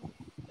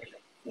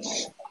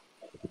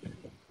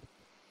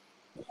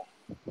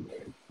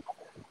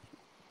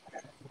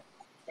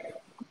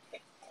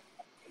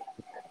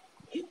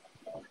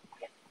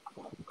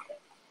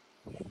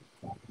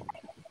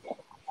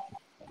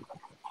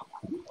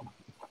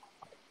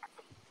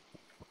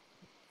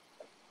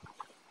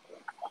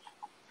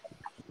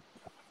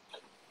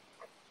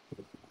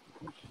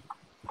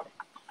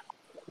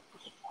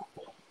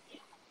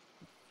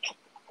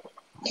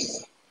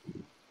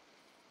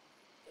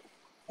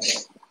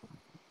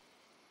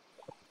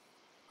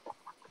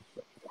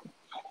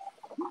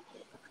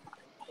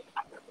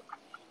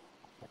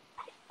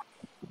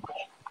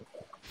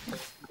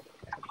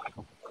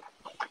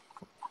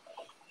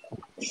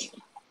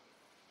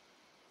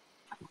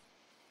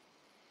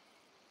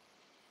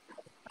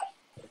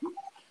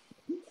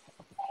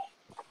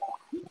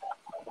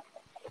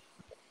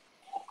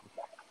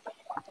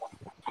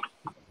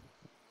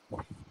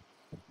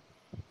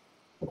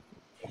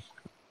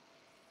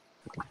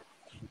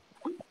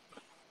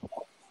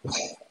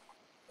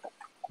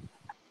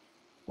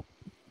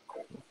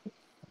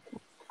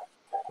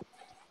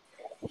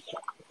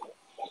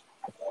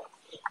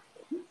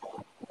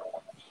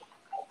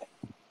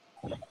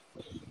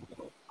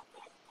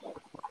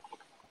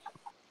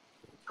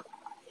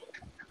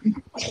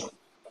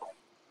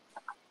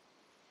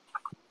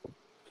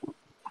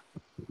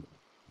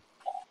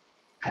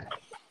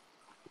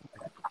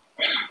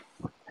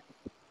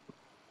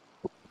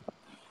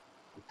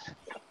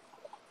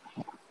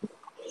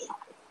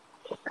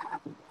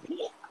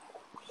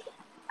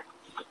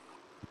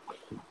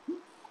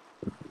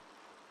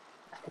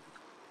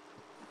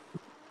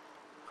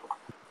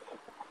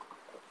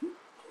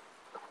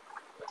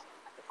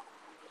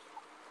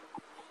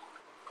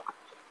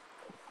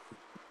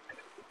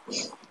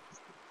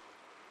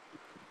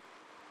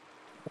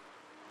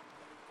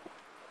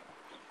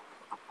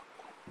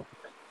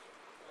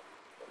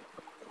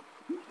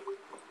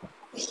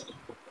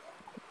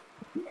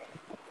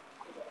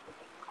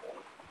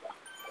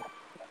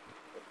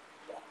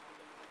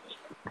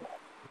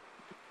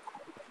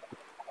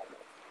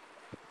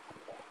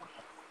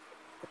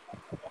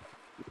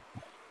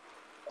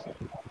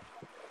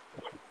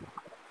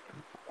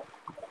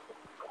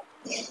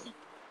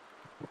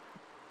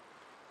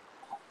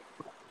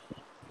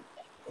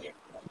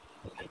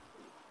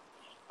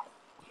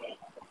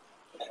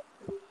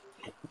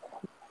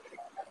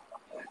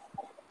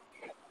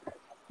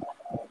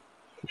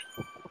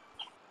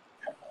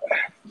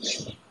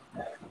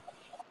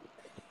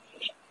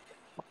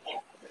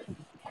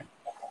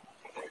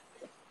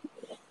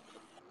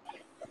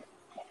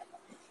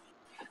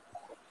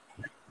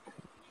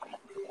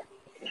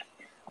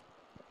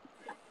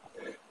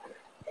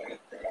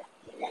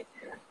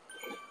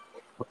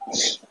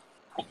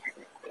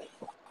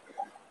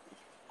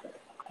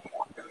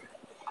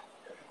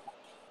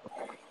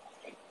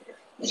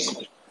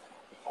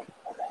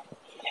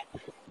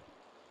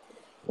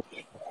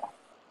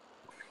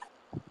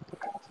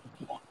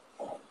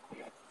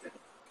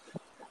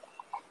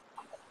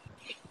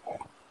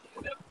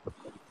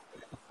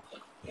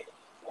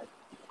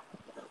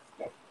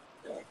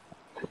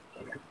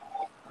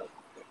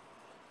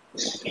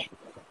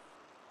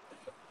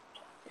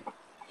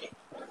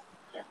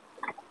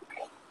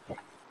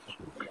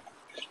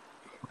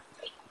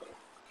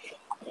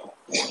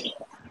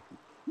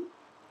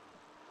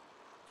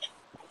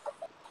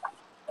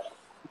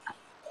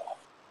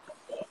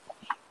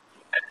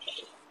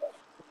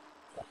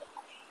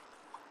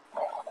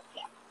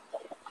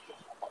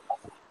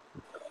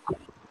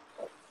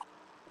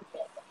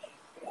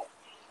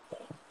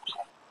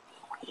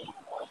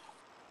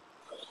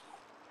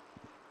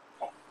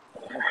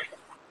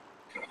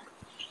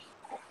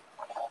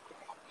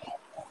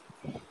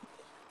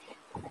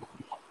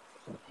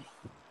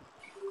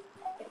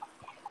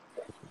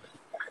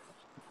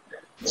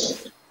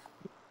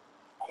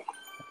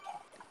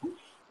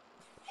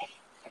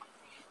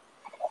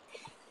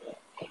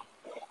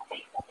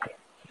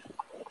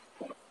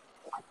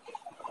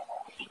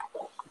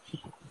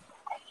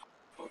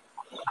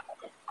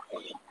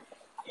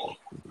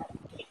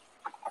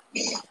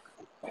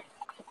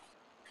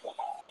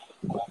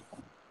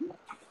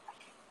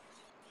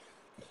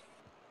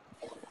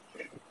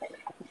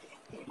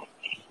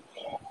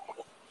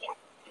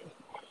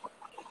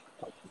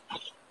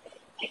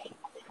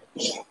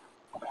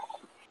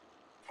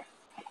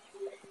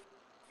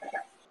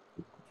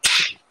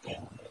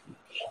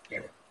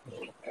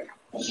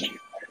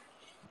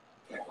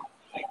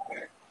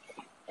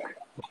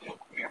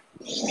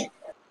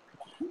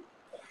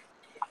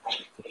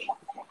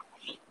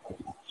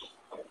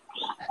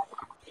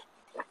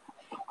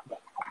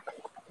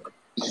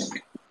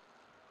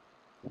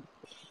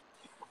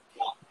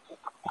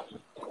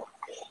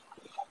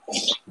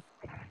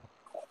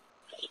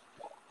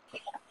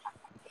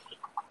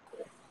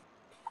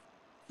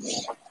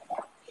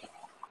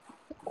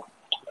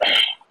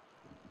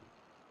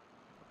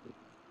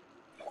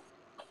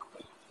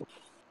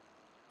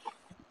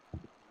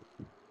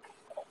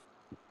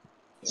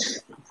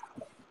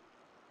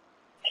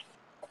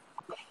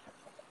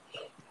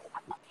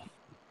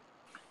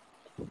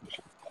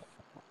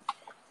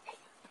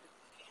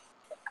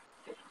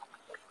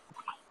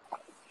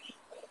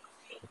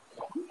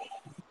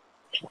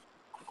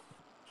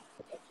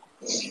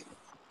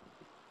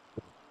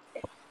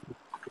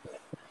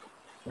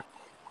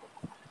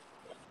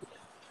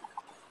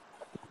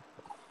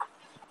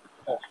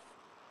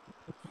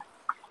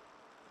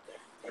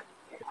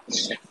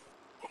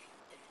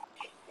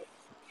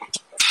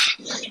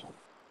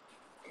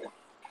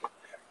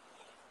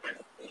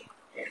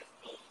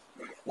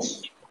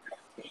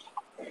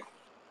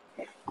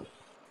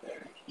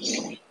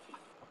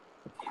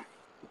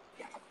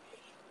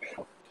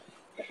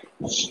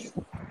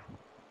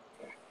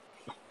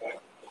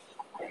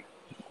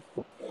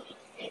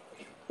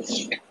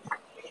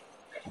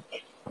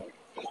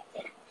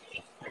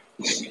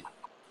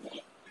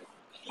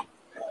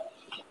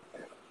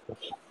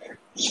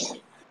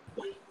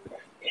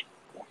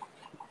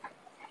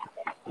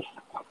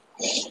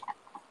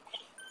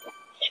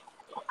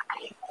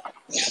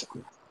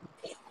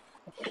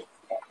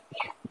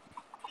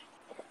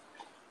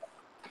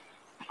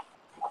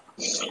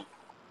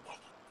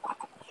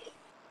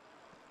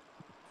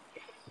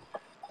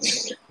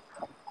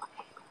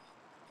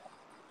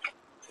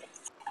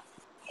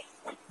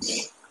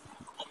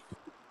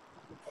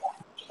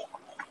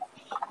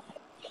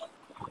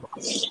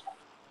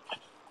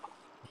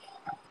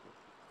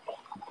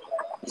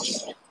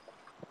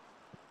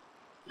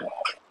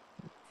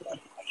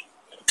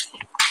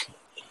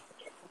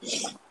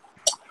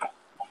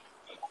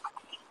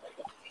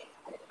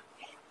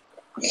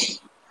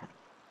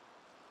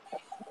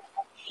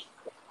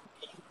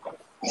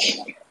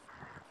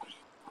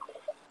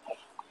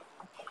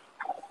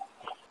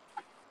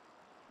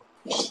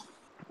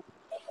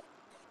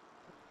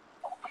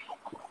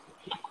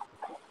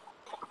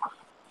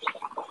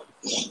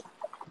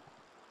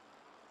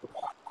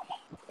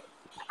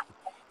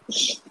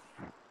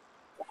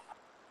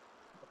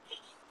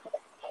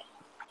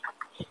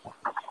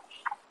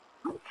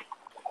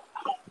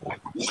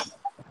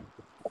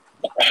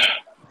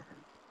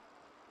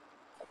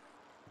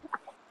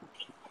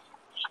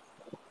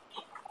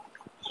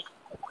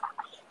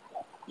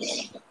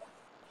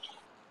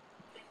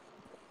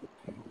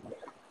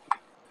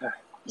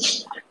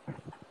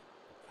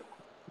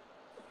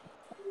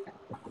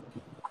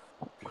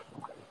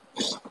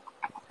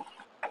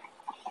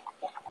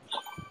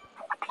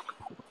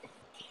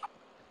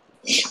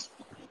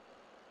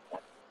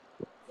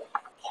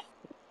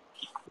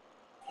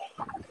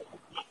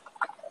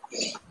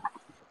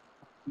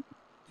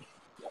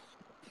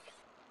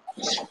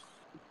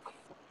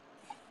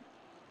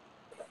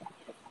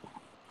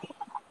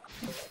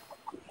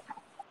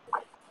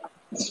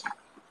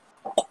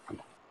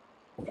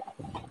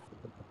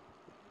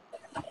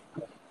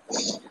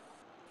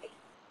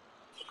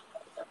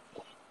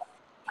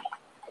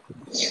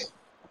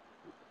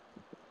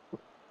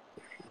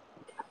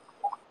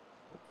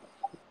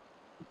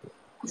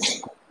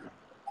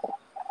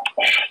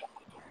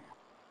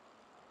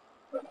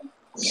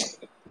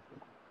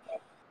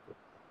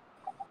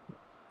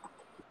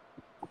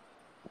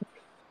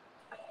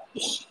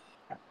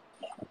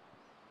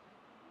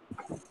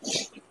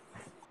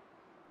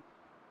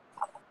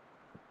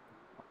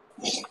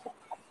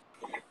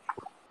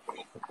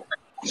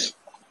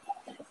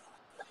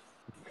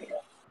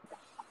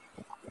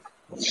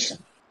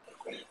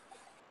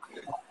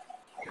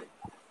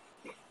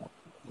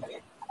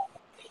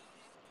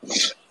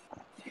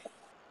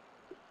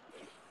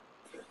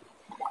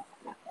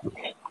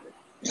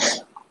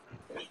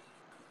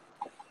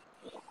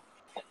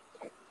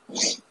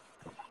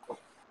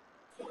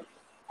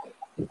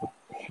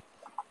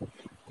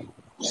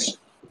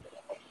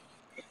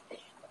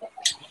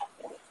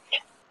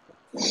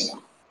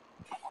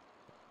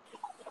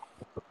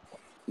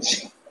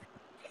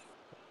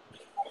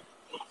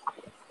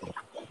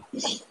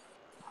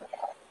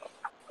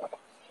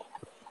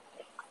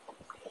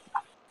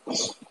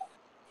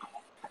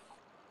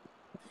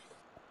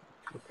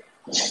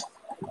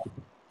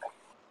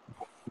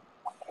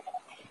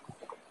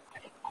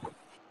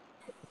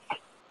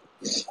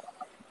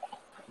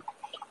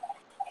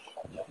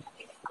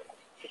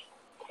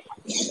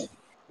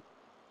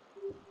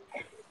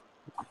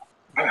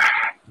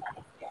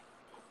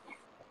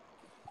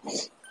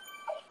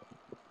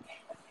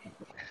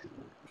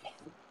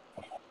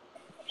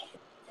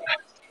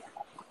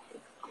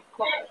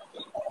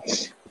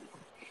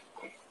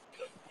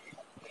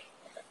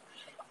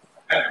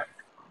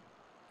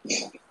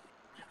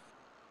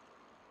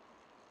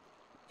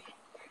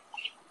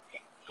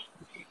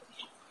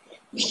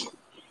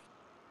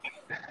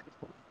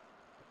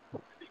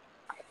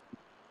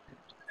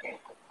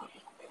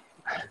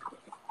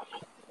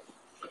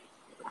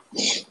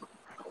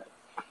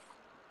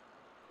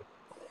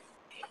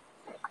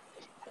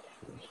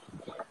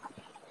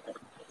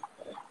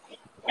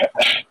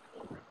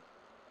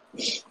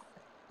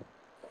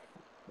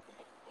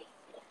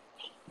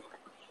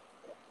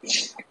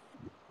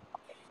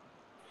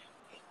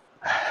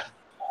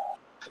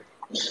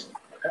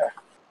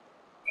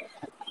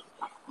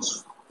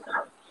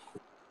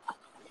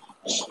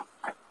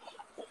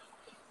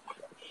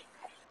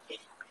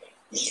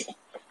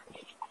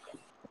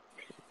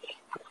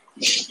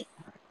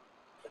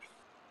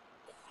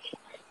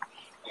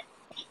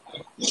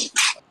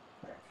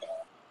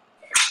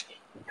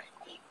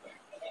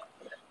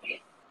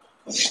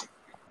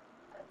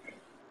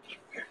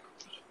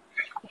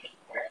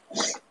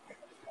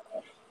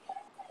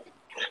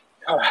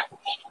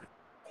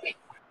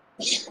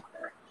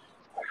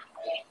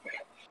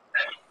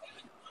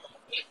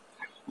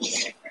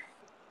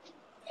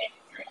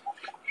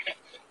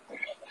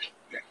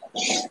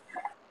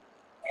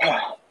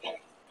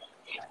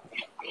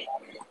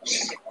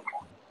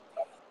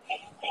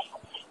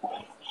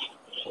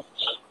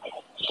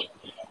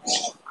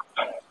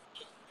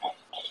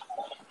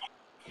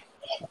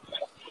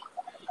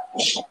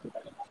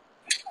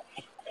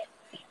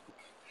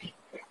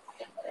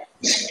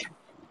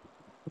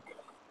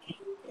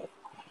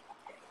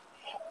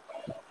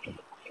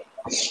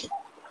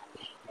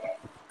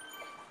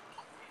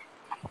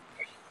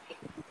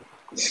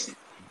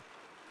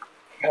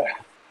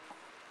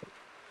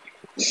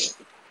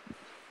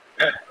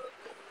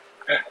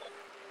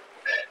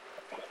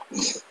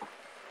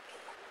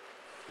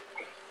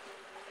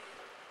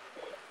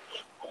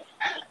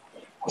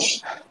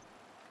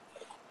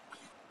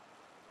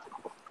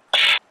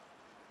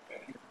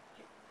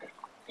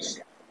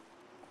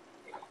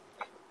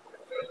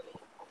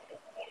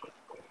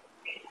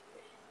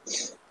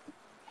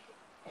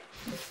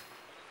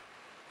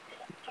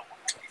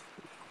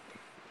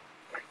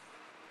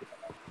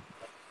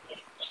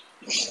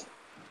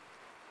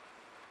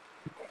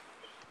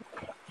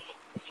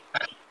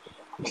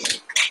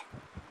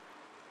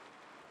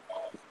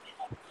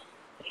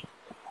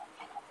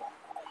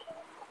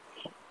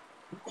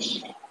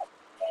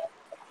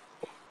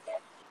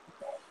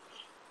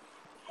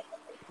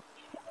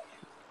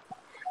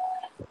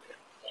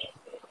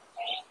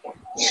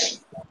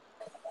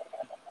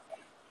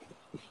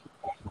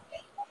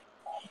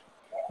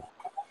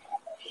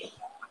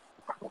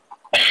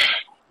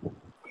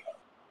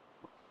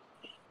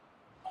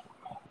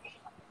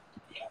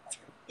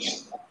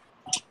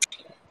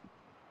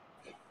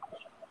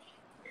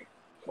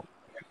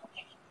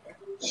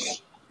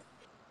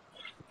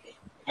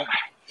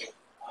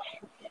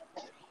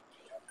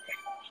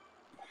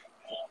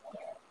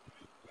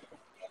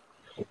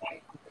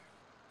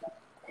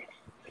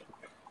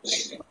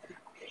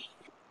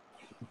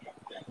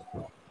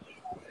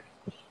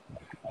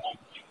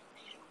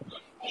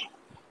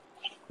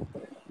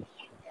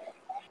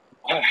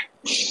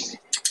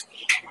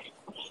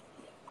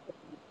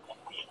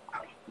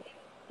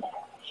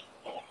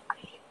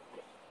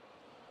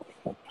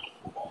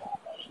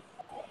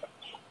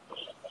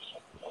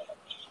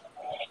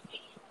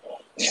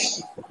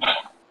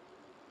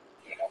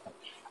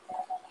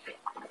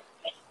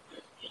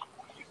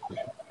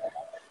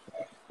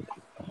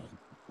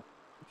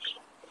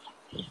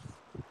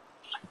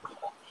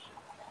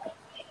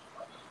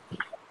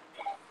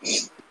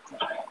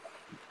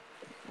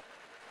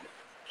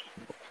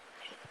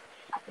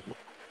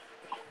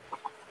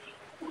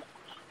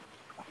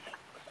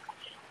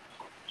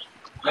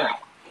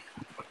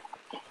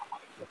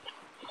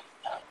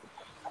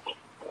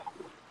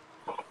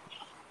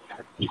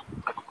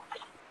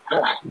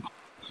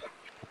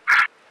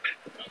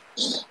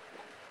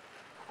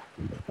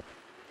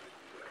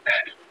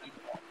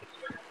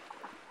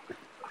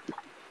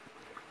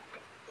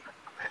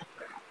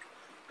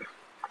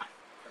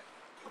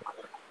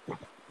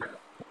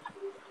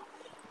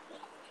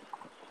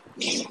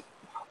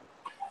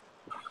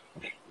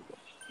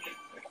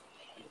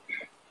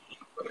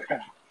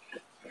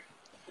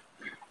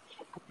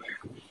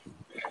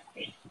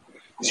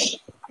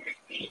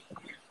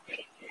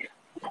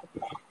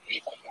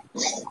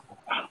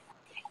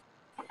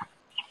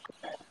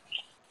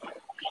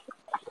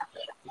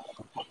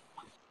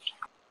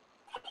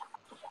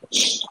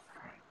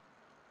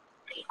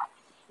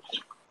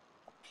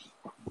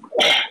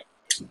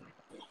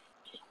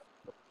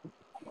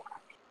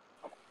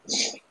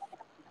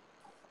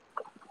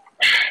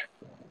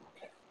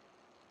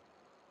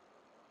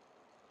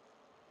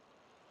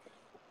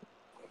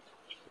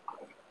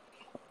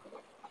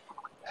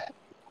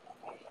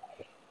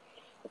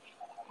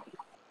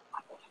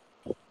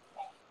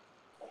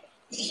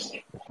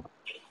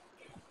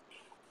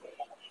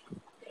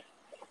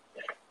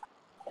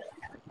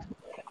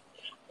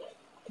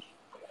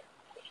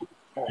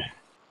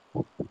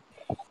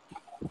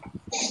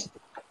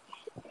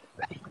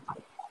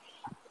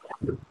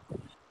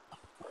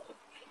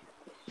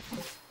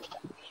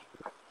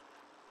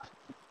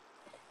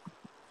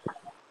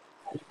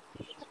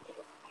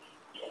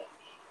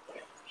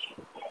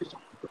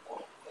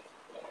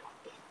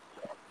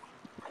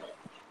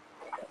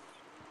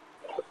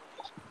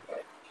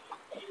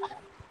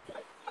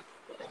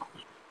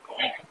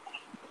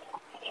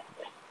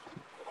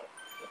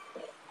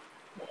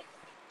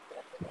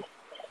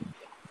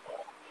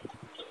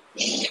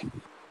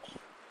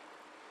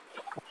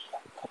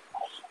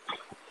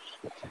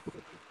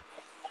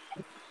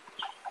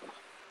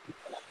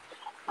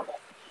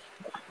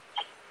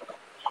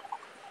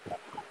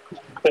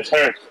 This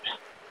hurts.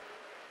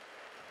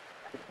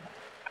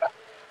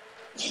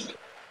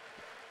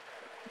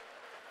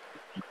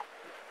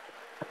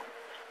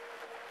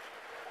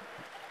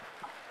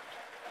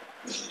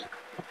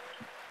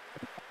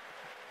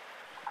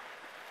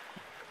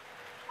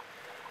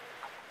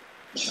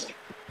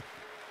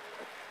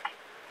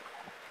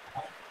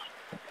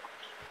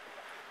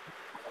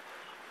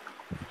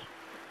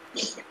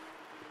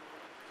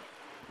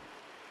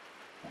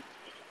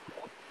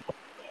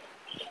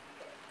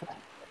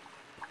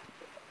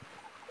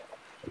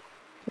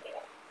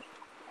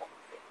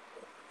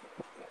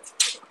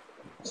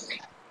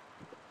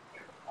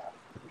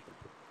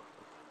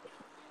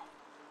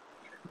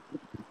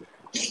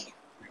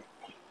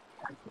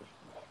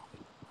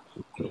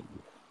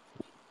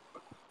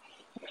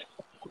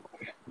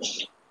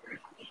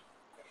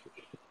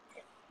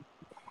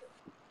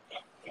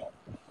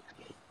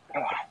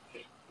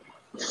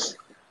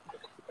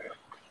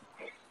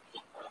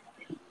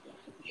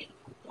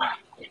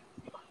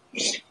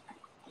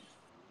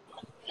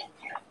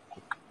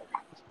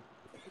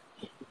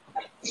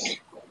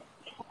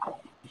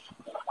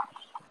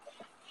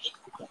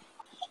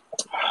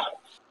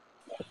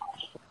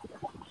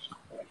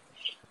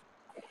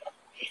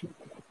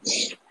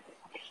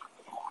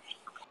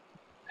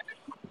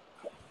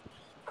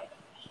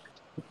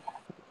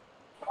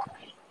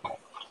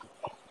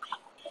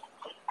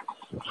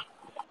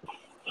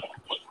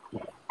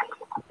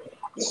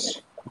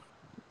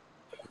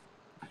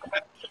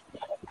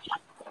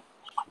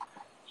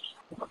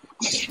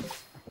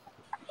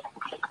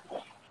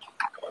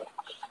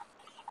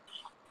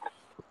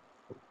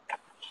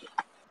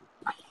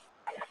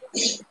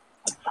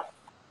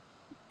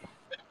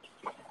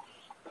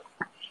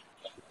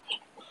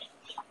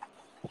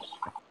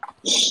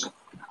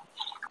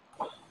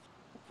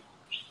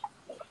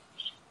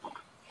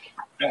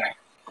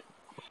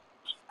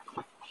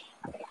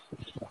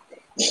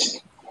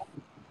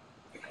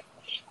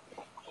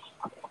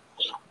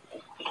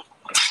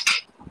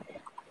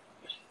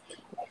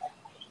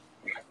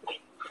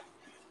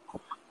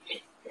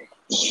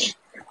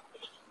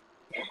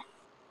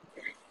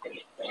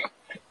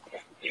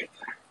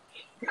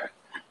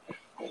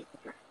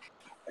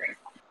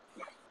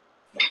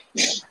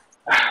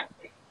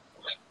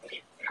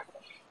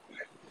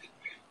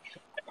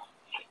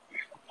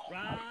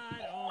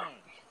 Right on.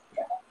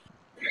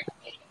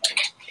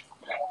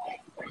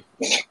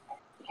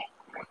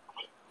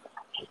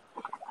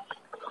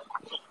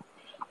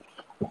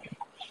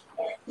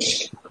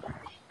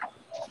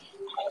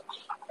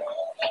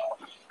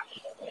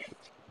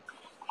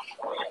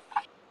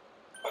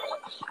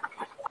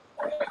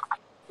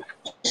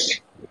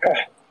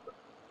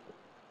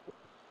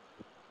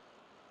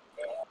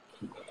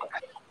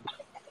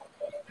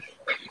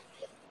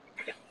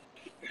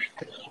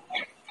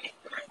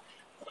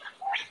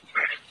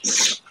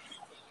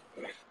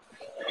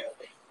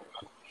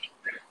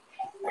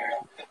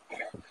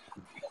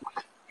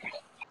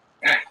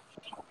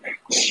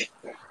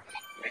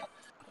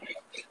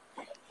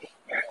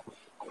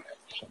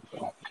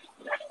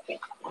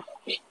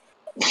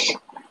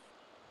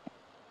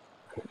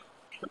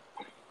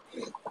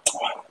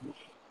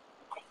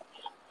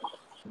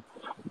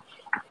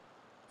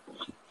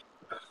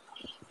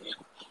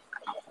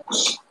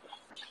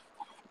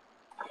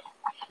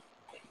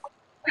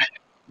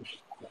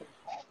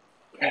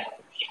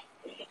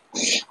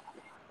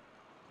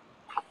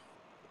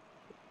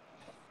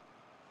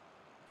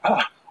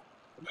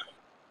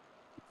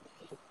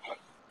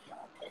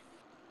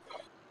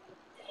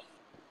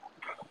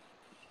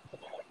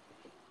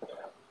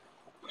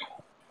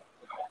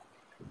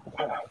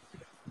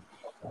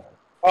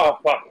 Oh,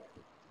 fuck.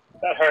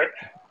 That hurt.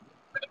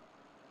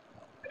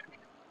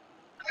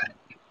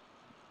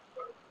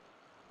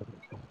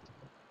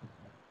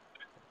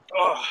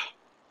 Oh.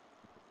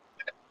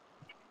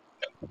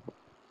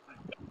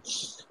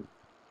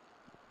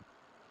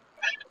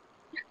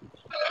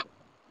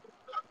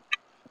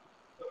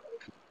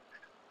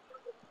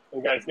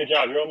 You guys, good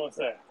job. You're almost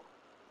there.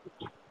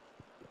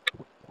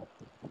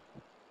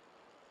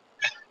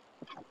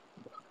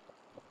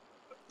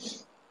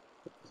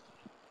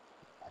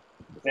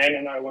 Dan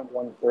and I went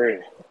 1-3.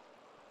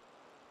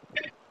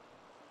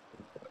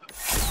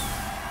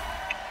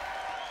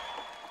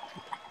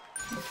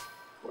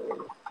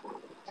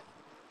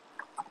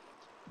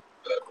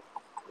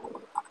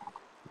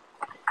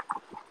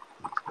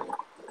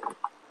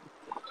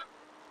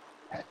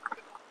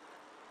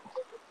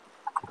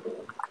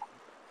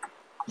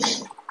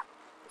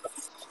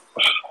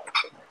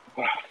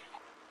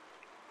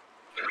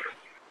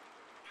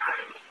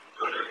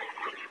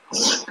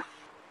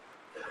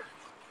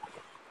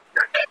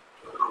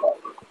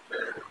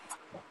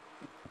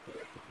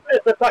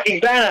 Where's the fucking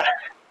banner?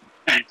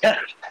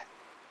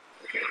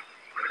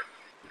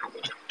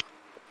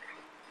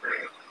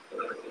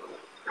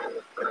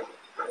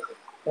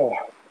 Oh.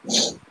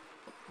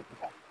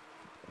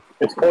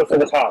 It's close to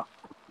the top.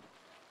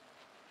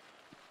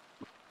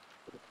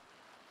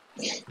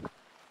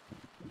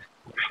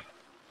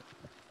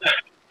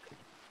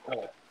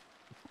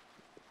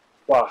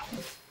 Wow.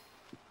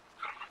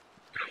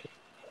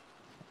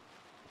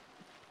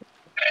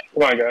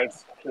 Come on,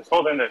 guys. Just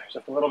hold in there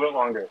just a little bit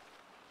longer.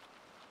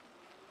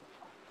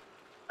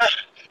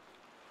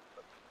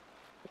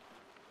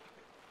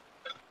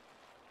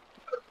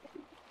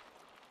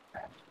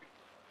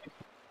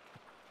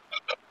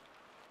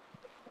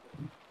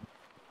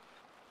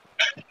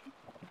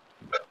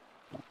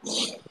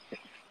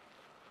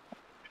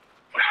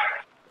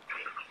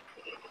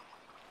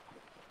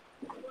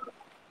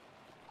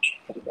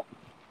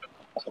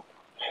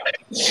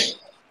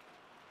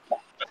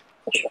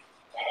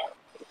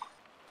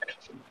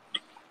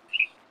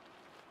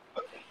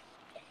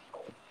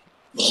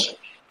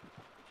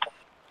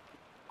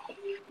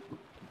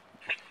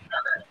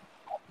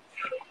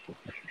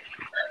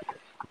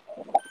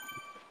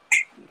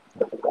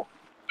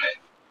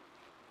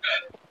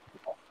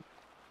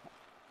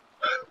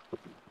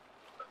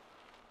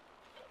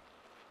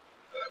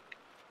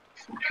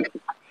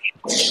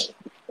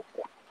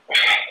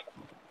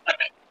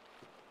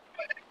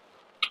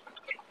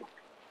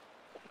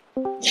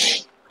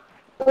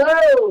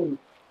 Hello.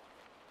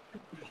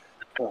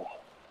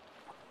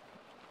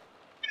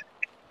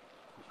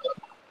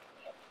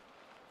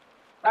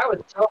 That was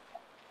tough.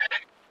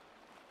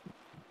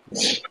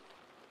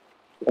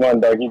 Come on,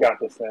 Doug. You got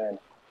this, man.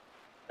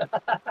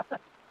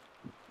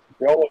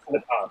 You're almost to the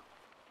top.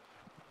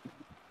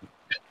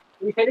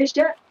 You finished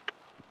yet?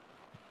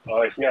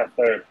 Oh, yeah,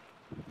 third.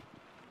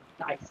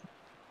 Nice.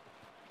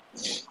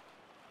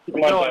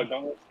 Come on,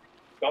 Doug.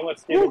 Don't let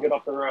Steven get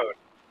off the road.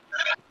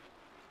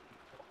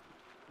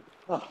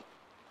 Oh,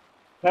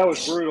 that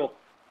was brutal.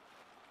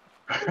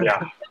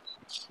 Yeah.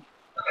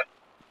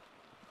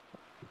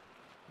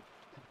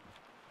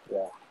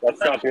 Yeah. Let's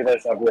not do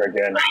this ever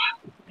again.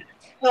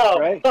 Oh,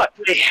 Right? fuck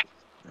me.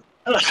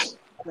 That was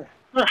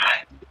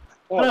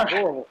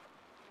horrible.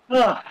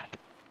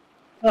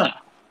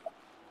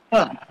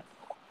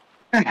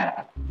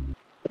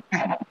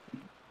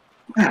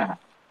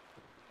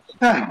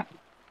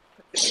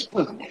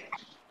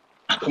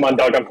 Come on,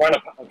 Doug. I'm trying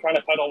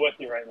to pedal with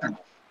you right now.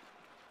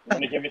 I'm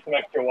going to give you some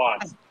extra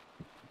watts.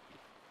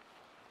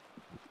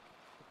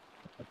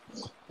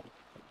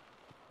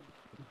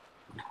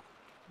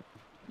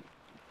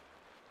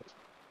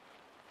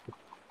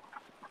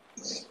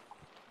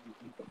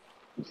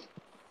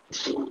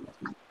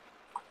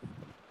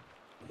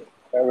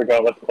 There we go.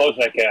 Let's close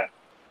that gap.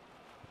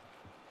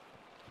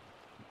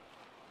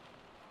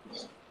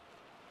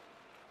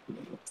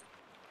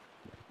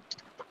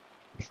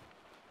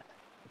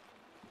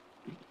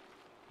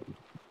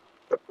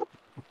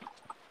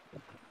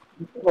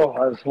 Oh,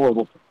 that was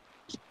horrible.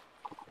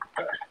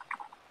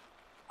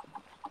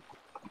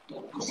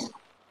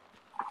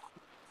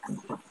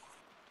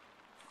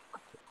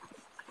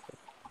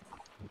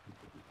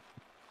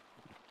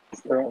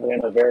 He's currently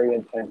in a very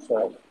intense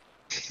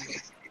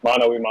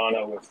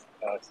mano-a-mano with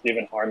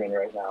Stephen Harmon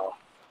right now.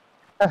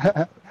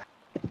 I'm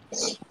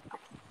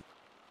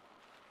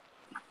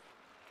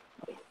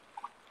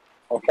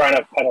trying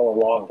to pedal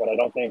along, but I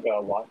don't think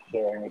watt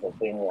sharing is a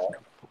thing yet.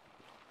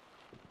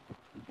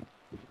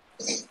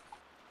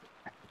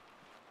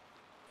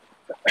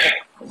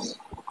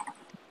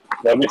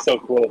 That'd be so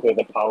cool if there's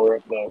a power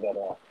up though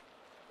that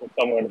if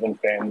someone was in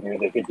fan view,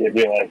 they could give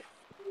you like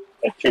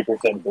a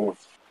 2%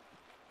 boost.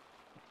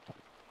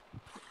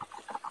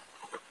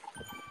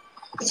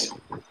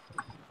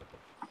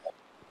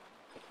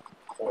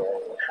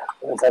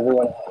 Where's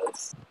everyone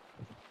else?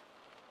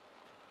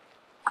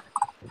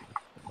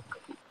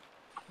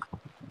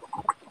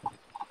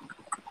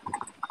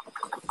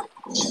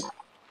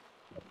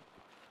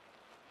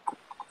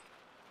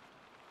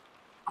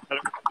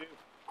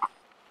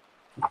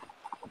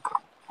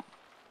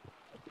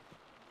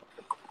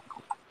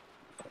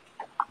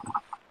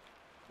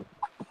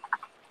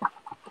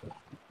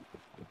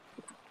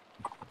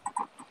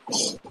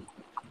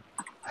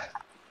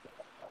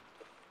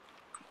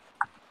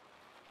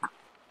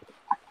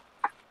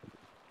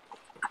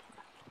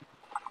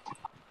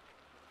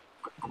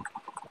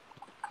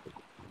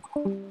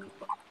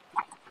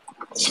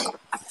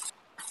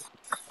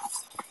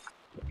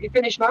 You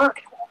finished,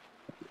 Mark?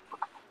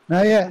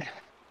 Not yet.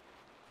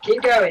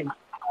 Keep going.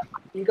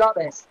 You got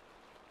this.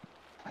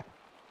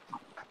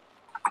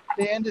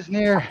 The end is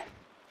near.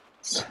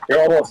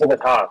 You're almost to the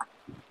top.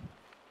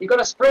 You've got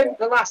to sprint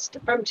the last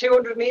from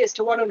 200 meters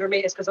to 100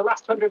 meters because the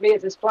last 100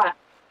 meters is flat.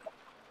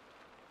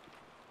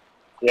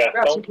 Yeah,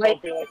 Grab some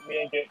don't be like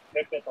me and get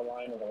picked at the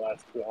line in the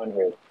last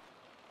 200.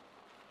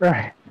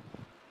 Right.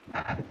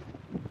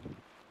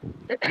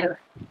 The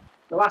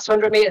last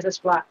 100 meters is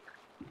flat.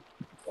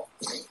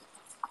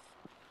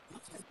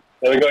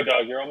 There we go,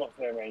 Doug. You're almost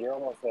there, man. You're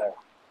almost there.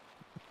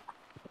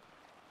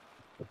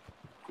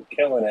 You're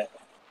killing it.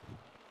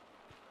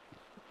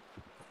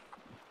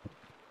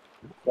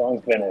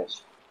 Strong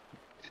finish.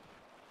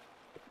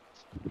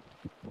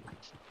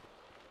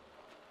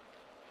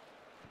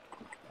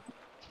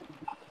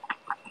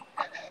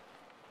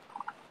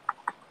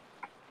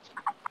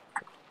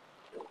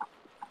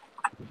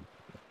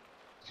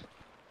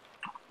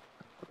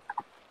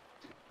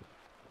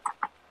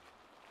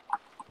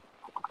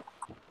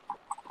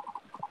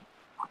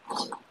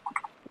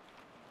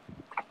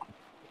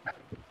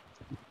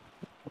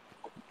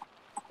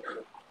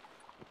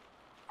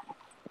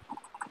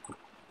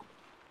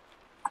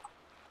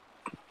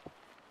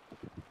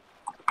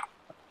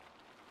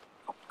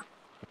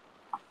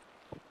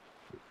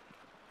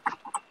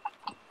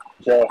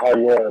 Joe, how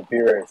your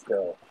beer is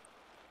still?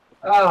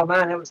 Oh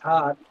man, it was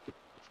hard.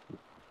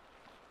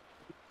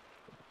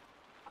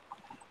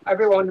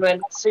 Everyone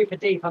went super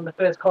deep on the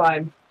first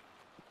climb.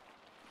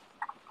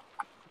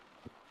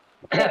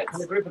 And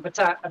a group of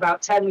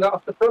about 10 got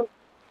off the front.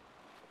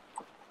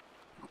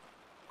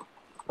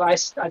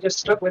 But I just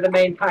stuck with the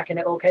main pack and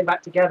it all came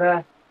back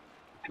together.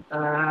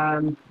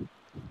 Kind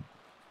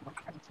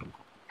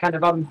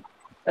of on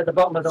at the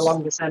bottom of the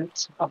long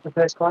descent off the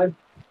first climb.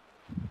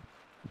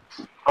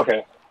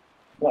 Okay,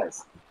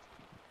 nice.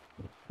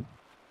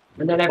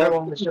 And then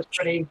everyone was just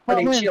pretty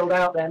chilled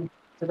out then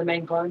to the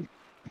main climb.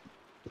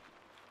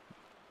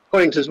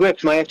 According to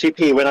Zwift, my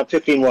FTP went up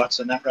 15 watts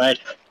on that ride.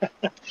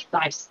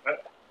 Nice.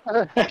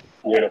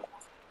 Beautiful.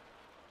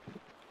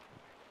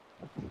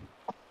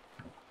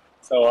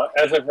 So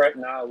as of right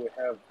now, we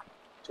have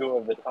two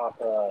of the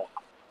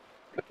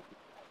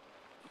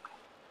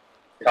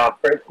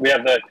we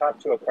have the top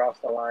two across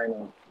the line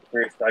and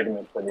 3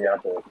 segments for the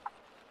upper.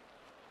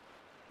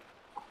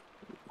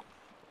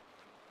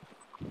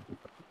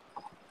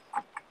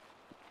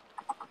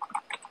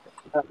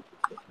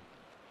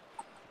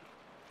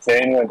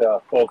 Zane went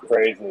full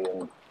crazy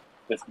and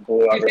just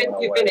blew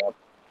everyone away.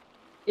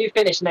 You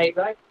finished, Nate,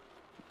 right?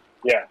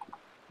 Yeah.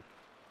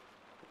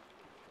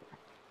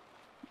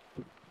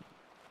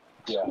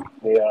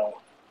 Yeah.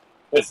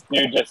 This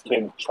dude just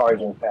came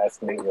charging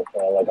past me with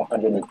like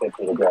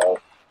 150 to go.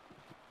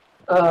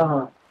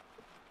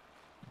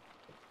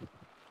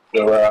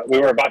 We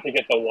were about to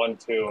get the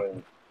 1-2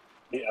 and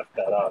he effed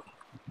that up.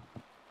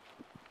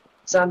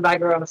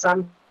 Sandbagger on a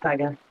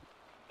sandbagger.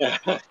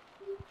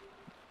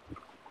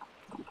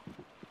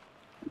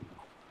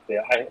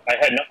 Yeah, I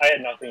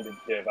had nothing to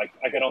give.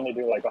 I could only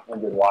do like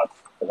 100 watts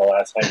for the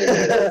last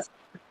 100 meters.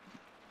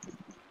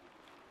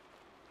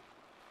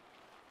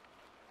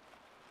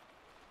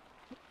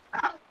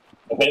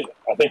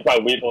 I think my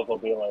Weebles will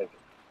be like,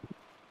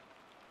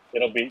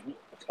 it'll be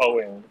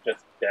towing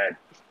just dead.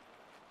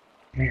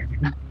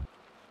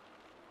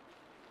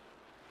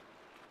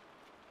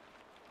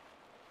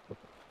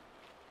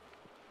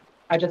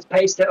 I just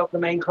paced it up the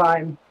main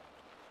climb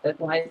at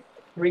like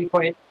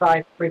 3.5,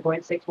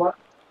 3.6 watt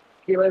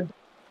kilo.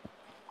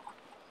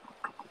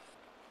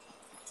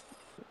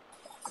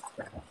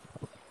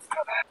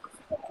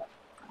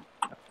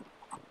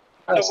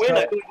 I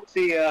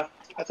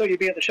thought you'd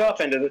be at the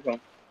sharp end of this one.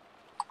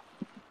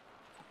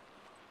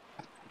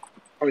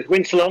 Or is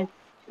Winsalom?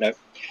 No.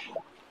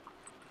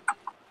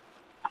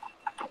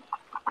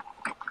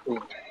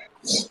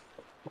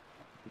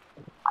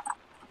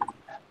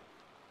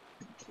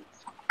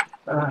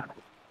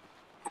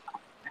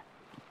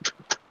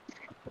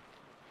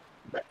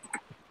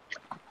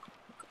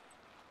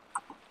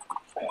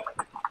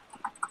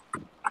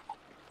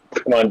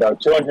 Come on,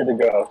 Doug. 200 to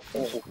go.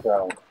 Finish this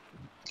strong.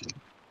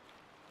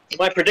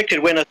 My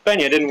predicted winner,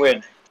 Spania, didn't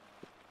win.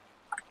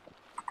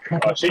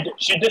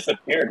 She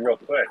disappeared real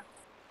quick.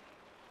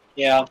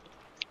 Yeah.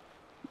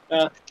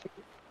 I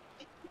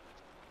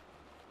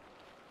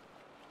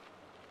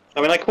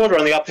mean, I caught her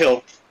on the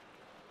uphill.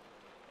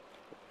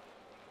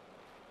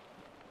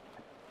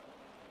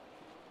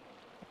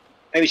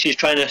 Maybe she's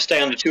trying to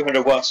stay under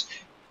 200 watts.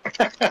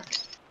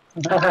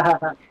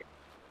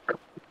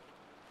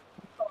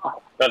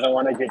 Doesn't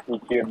want to get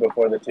DQ'd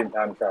before the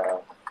 2-time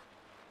trial.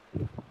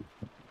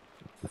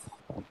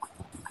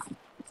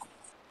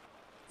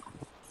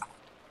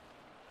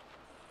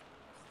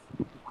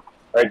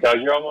 All right,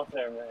 Doug, you're almost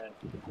there, man.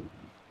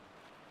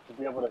 You'll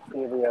be able to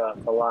see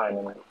the line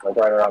and like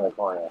right around the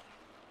corner.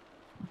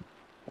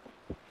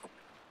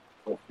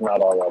 It's not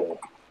already.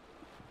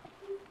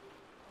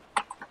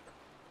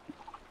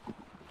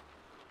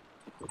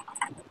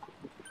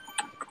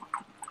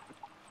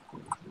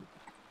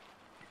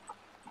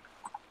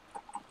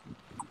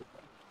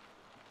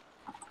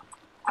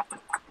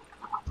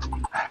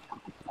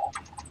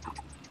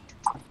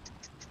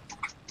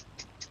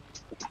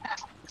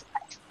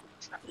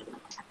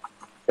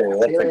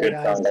 that's See you a later, good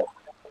guys. sound.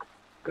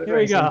 Good Here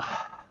we racing.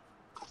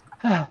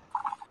 go.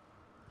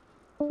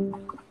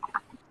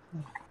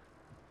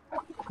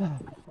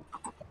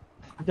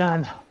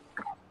 Done.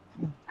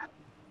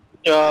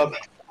 Job.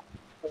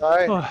 All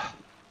right. Oh,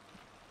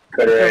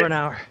 Good just over race. an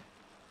hour.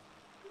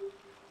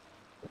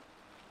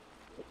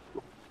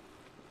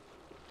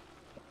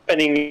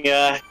 Spending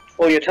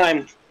all your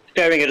time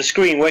staring at a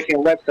screen working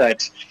on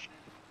websites.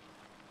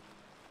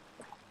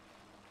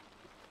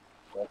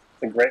 It's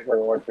a great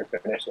reward for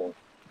finishing.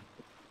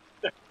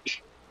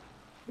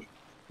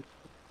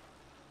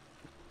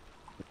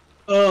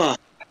 Oh,